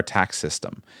heart of our tax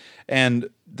system." And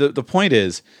the point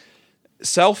is,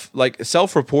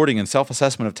 self-reporting and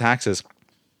self-assessment of taxes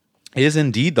is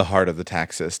indeed the heart of the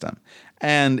tax system.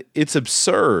 And it's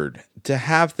absurd to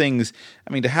have things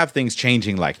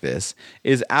changing like this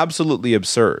is absolutely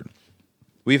absurd.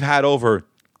 We've had over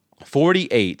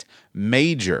 48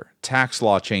 major tax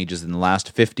law changes in the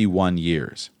last 51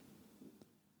 years.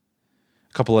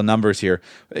 A couple of numbers here.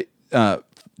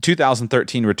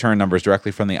 2013 return numbers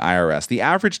directly from the IRS. The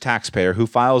average taxpayer who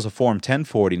files a Form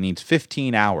 1040 needs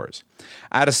 15 hours.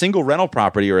 Add a single rental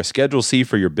property or a Schedule C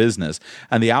for your business,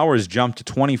 and the hours jump to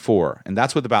 24, and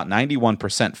that's with about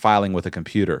 91% filing with a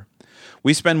computer.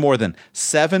 We spend more than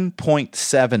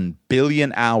 7.7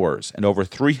 billion hours and over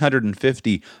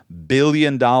 $350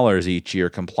 billion each year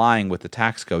complying with the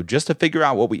tax code just to figure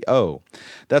out what we owe.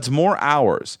 That's more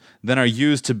hours than are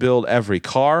used to build every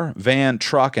car, van,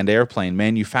 truck, and airplane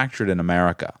manufactured in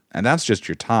America. And that's just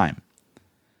your time.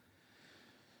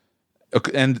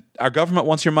 And our government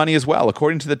wants your money as well.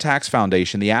 According to the Tax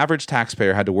Foundation, the average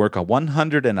taxpayer had to work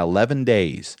 111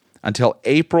 days until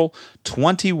April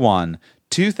 21,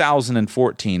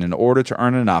 2014 in order to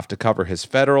earn enough to cover his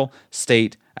federal,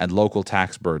 state, and local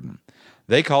tax burden.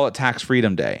 They call it Tax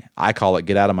Freedom Day. I call it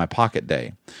Get Out of My Pocket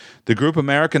Day. The group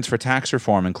Americans for Tax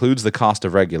Reform includes the cost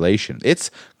of regulation. It's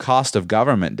Cost of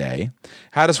Government Day.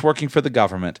 Had us working for the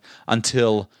government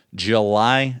until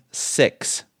July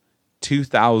 6,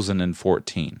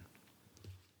 2014.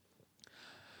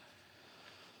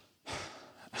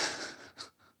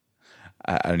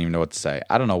 I don't even know what to say.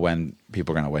 I don't know when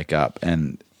people are going to wake up,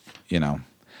 and I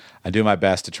do my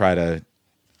best to try to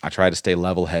stay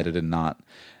level-headed and not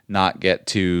get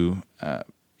too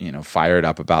fired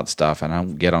up about stuff, and I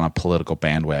don't get on a political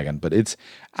bandwagon. But it's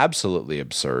absolutely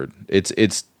absurd.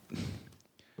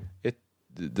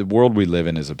 The world we live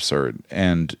in is absurd,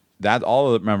 and that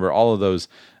all of those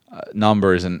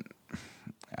numbers, and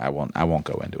I won't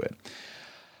go into it.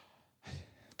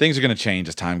 Things are going to change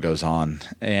as time goes on,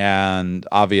 and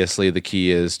obviously the key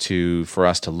is for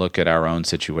us to look at our own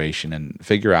situation and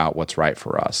figure out what's right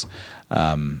for us.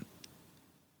 You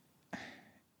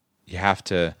have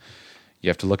to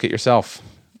look at yourself.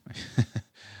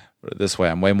 Put it this way,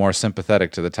 I'm way more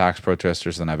sympathetic to the tax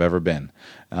protesters than I've ever been.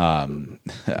 I'm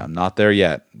not there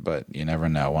yet, but you never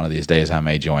know. One of these days I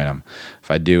may join them. If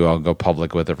I do, I'll go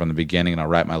public with it from the beginning, and I'll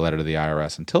write my letter to the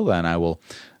IRS. Until then, I will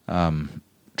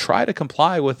try to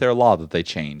comply with their law that they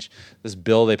change. This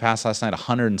bill they passed last night,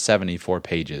 174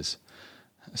 pages.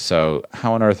 So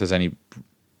how on earth is any...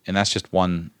 And that's just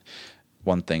one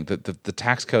thing. The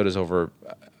tax code is over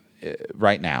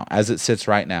right now, as it sits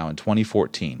right now in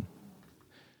 2014.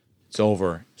 It's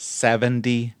over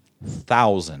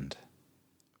 70,000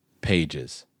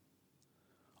 pages.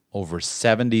 Over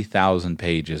 70,000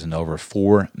 pages and over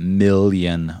 4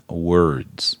 million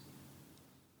words.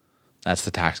 That's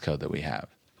the tax code that we have.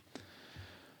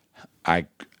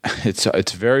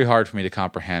 It's very hard for me to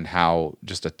comprehend how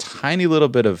just a tiny little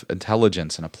bit of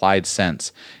intelligence and applied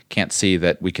sense can't see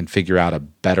that we can figure out a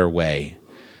better way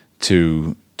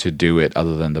to do it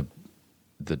other than the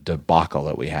debacle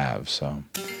that we have. So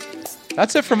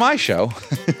that's it for my show.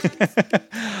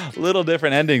 A little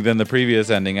different ending than the previous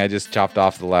ending. I just chopped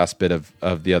off the last bit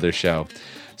of the other show.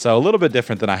 So a little bit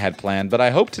different than I had planned, but I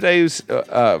hope today was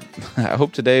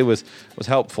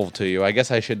helpful to you. I guess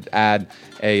I should add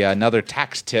another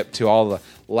tax tip to all the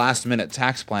last minute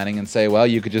tax planning and say, well,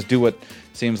 you could just do what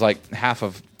seems like half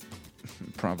of.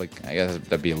 Probably, I guess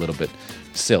that'd be a little bit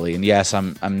silly. And yes,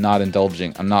 I'm not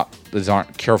indulging. These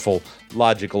aren't careful,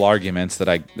 logical arguments that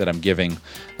I'm giving.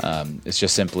 It's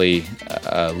just simply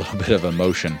a little bit of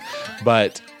emotion.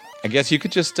 But I guess you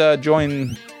could just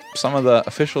join some of the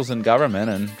officials in government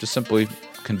and just simply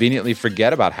conveniently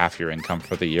forget about half your income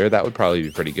for the year. That would probably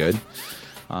be pretty good.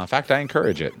 In fact, I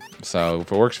encourage it. So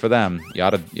if it works for them, you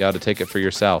ought to take it for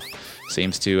yourself.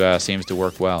 Seems to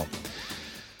work well.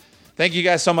 Thank you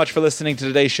guys so much for listening to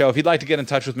today's show. If you'd like to get in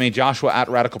touch with me, Joshua at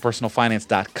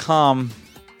RadicalPersonalFinance.com,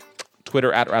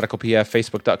 Twitter at RadicalPF,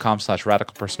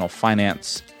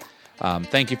 Facebook.com/RadicalPersonalFinance.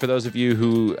 Thank you for those of you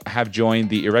who have joined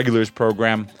the Irregulars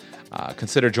program.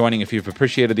 Consider joining if you've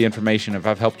appreciated the information. If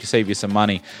I've helped you save you some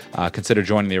money, consider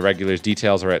joining the Irregulars.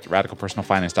 Details are at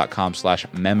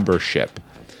RadicalPersonalFinance.com/membership.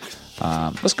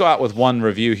 Let's go out with one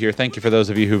review here. Thank you for those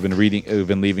of you who've been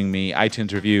leaving me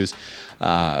iTunes reviews.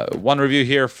 One review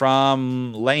here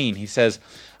from Lane. He says,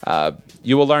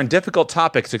 you will learn difficult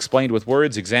topics explained with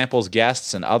words, examples,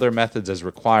 guests, and other methods as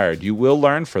required. You will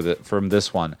learn from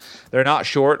this one. They're not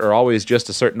short or always just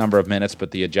a certain number of minutes,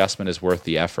 but the adjustment is worth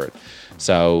the effort.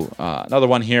 So another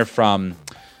one here from...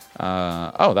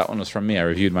 that one was from me. I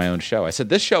reviewed my own show. I said,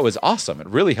 this show is awesome. It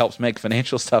really helps make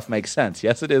financial stuff make sense.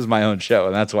 Yes, it is my own show,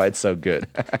 and that's why it's so good.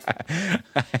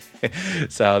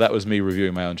 So that was me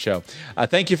reviewing my own show.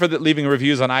 Thank you for leaving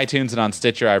reviews on iTunes and on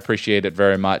Stitcher. I appreciate it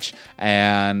very much.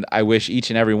 And I wish each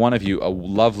and every one of you a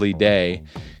lovely day.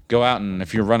 Go out and,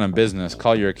 if you're running business,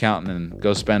 call your accountant and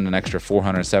go spend an extra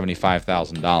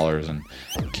 $475,000 and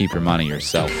keep your money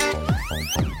yourself.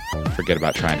 Forget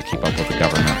about trying to keep up with the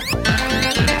government.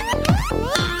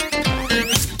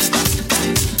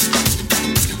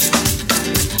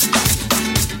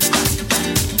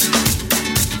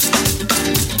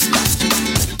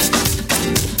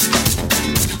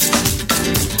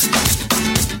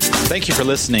 Thank you for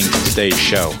listening to today's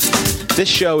show. This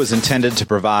show is intended to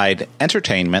provide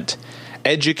entertainment,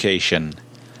 education,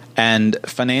 and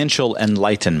financial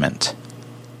enlightenment.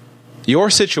 Your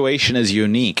situation is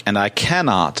unique, and I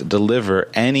cannot deliver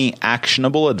any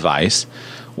actionable advice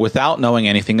without knowing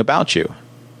anything about you.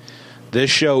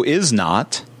 This show is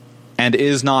not, and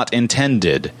is not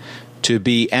intended to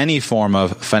be any form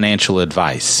of financial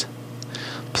advice.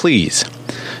 Please,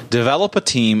 develop a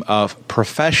team of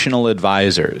professional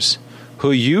advisors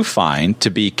who you find to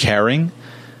be caring,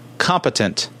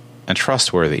 competent, and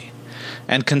trustworthy,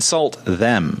 and consult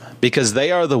them because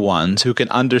they are the ones who can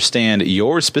understand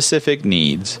your specific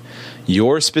needs,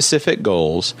 your specific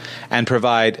goals, and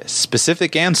provide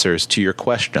specific answers to your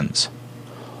questions.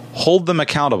 Hold them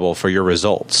accountable for your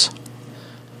results.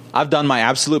 I've done my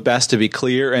absolute best to be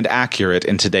clear and accurate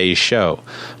in today's show,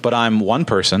 but I'm one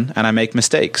person and I make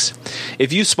mistakes.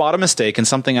 If you spot a mistake in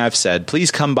something I've said,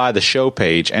 please come by the show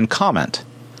page and comment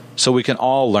so we can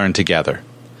all learn together.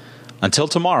 Until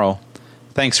tomorrow,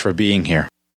 thanks for being here.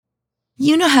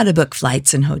 You know how to book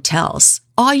flights and hotels.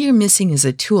 All you're missing is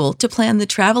a tool to plan the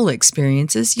travel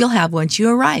experiences you'll have once you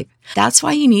arrive. That's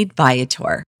why you need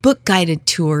Viator. Book guided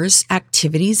tours,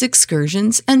 activities,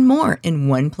 excursions, and more in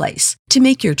one place to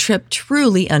make your trip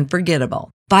truly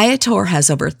unforgettable. Viator has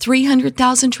over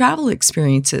 300,000 travel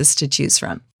experiences to choose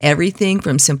from. Everything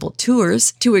from simple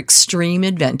tours to extreme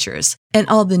adventures and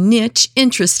all the niche,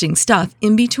 interesting stuff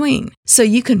in between. So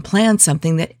you can plan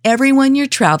something that everyone you're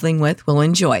traveling with will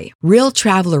enjoy. Real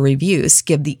traveler reviews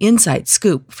give the inside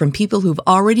scoop from people who've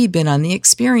already been on the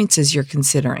experiences you're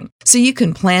considering. So you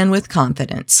can plan with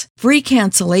confidence. Free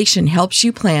cancellation helps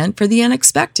you plan for the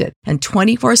unexpected. And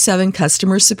 24/7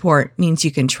 customer support means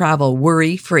you can travel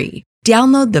worry-free.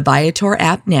 Download the Viator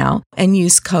app now and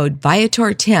use code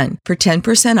Viator10 for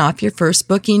 10% off your first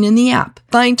booking in the app.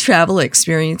 Find travel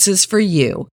experiences for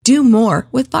you. Do more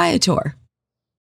with Viator.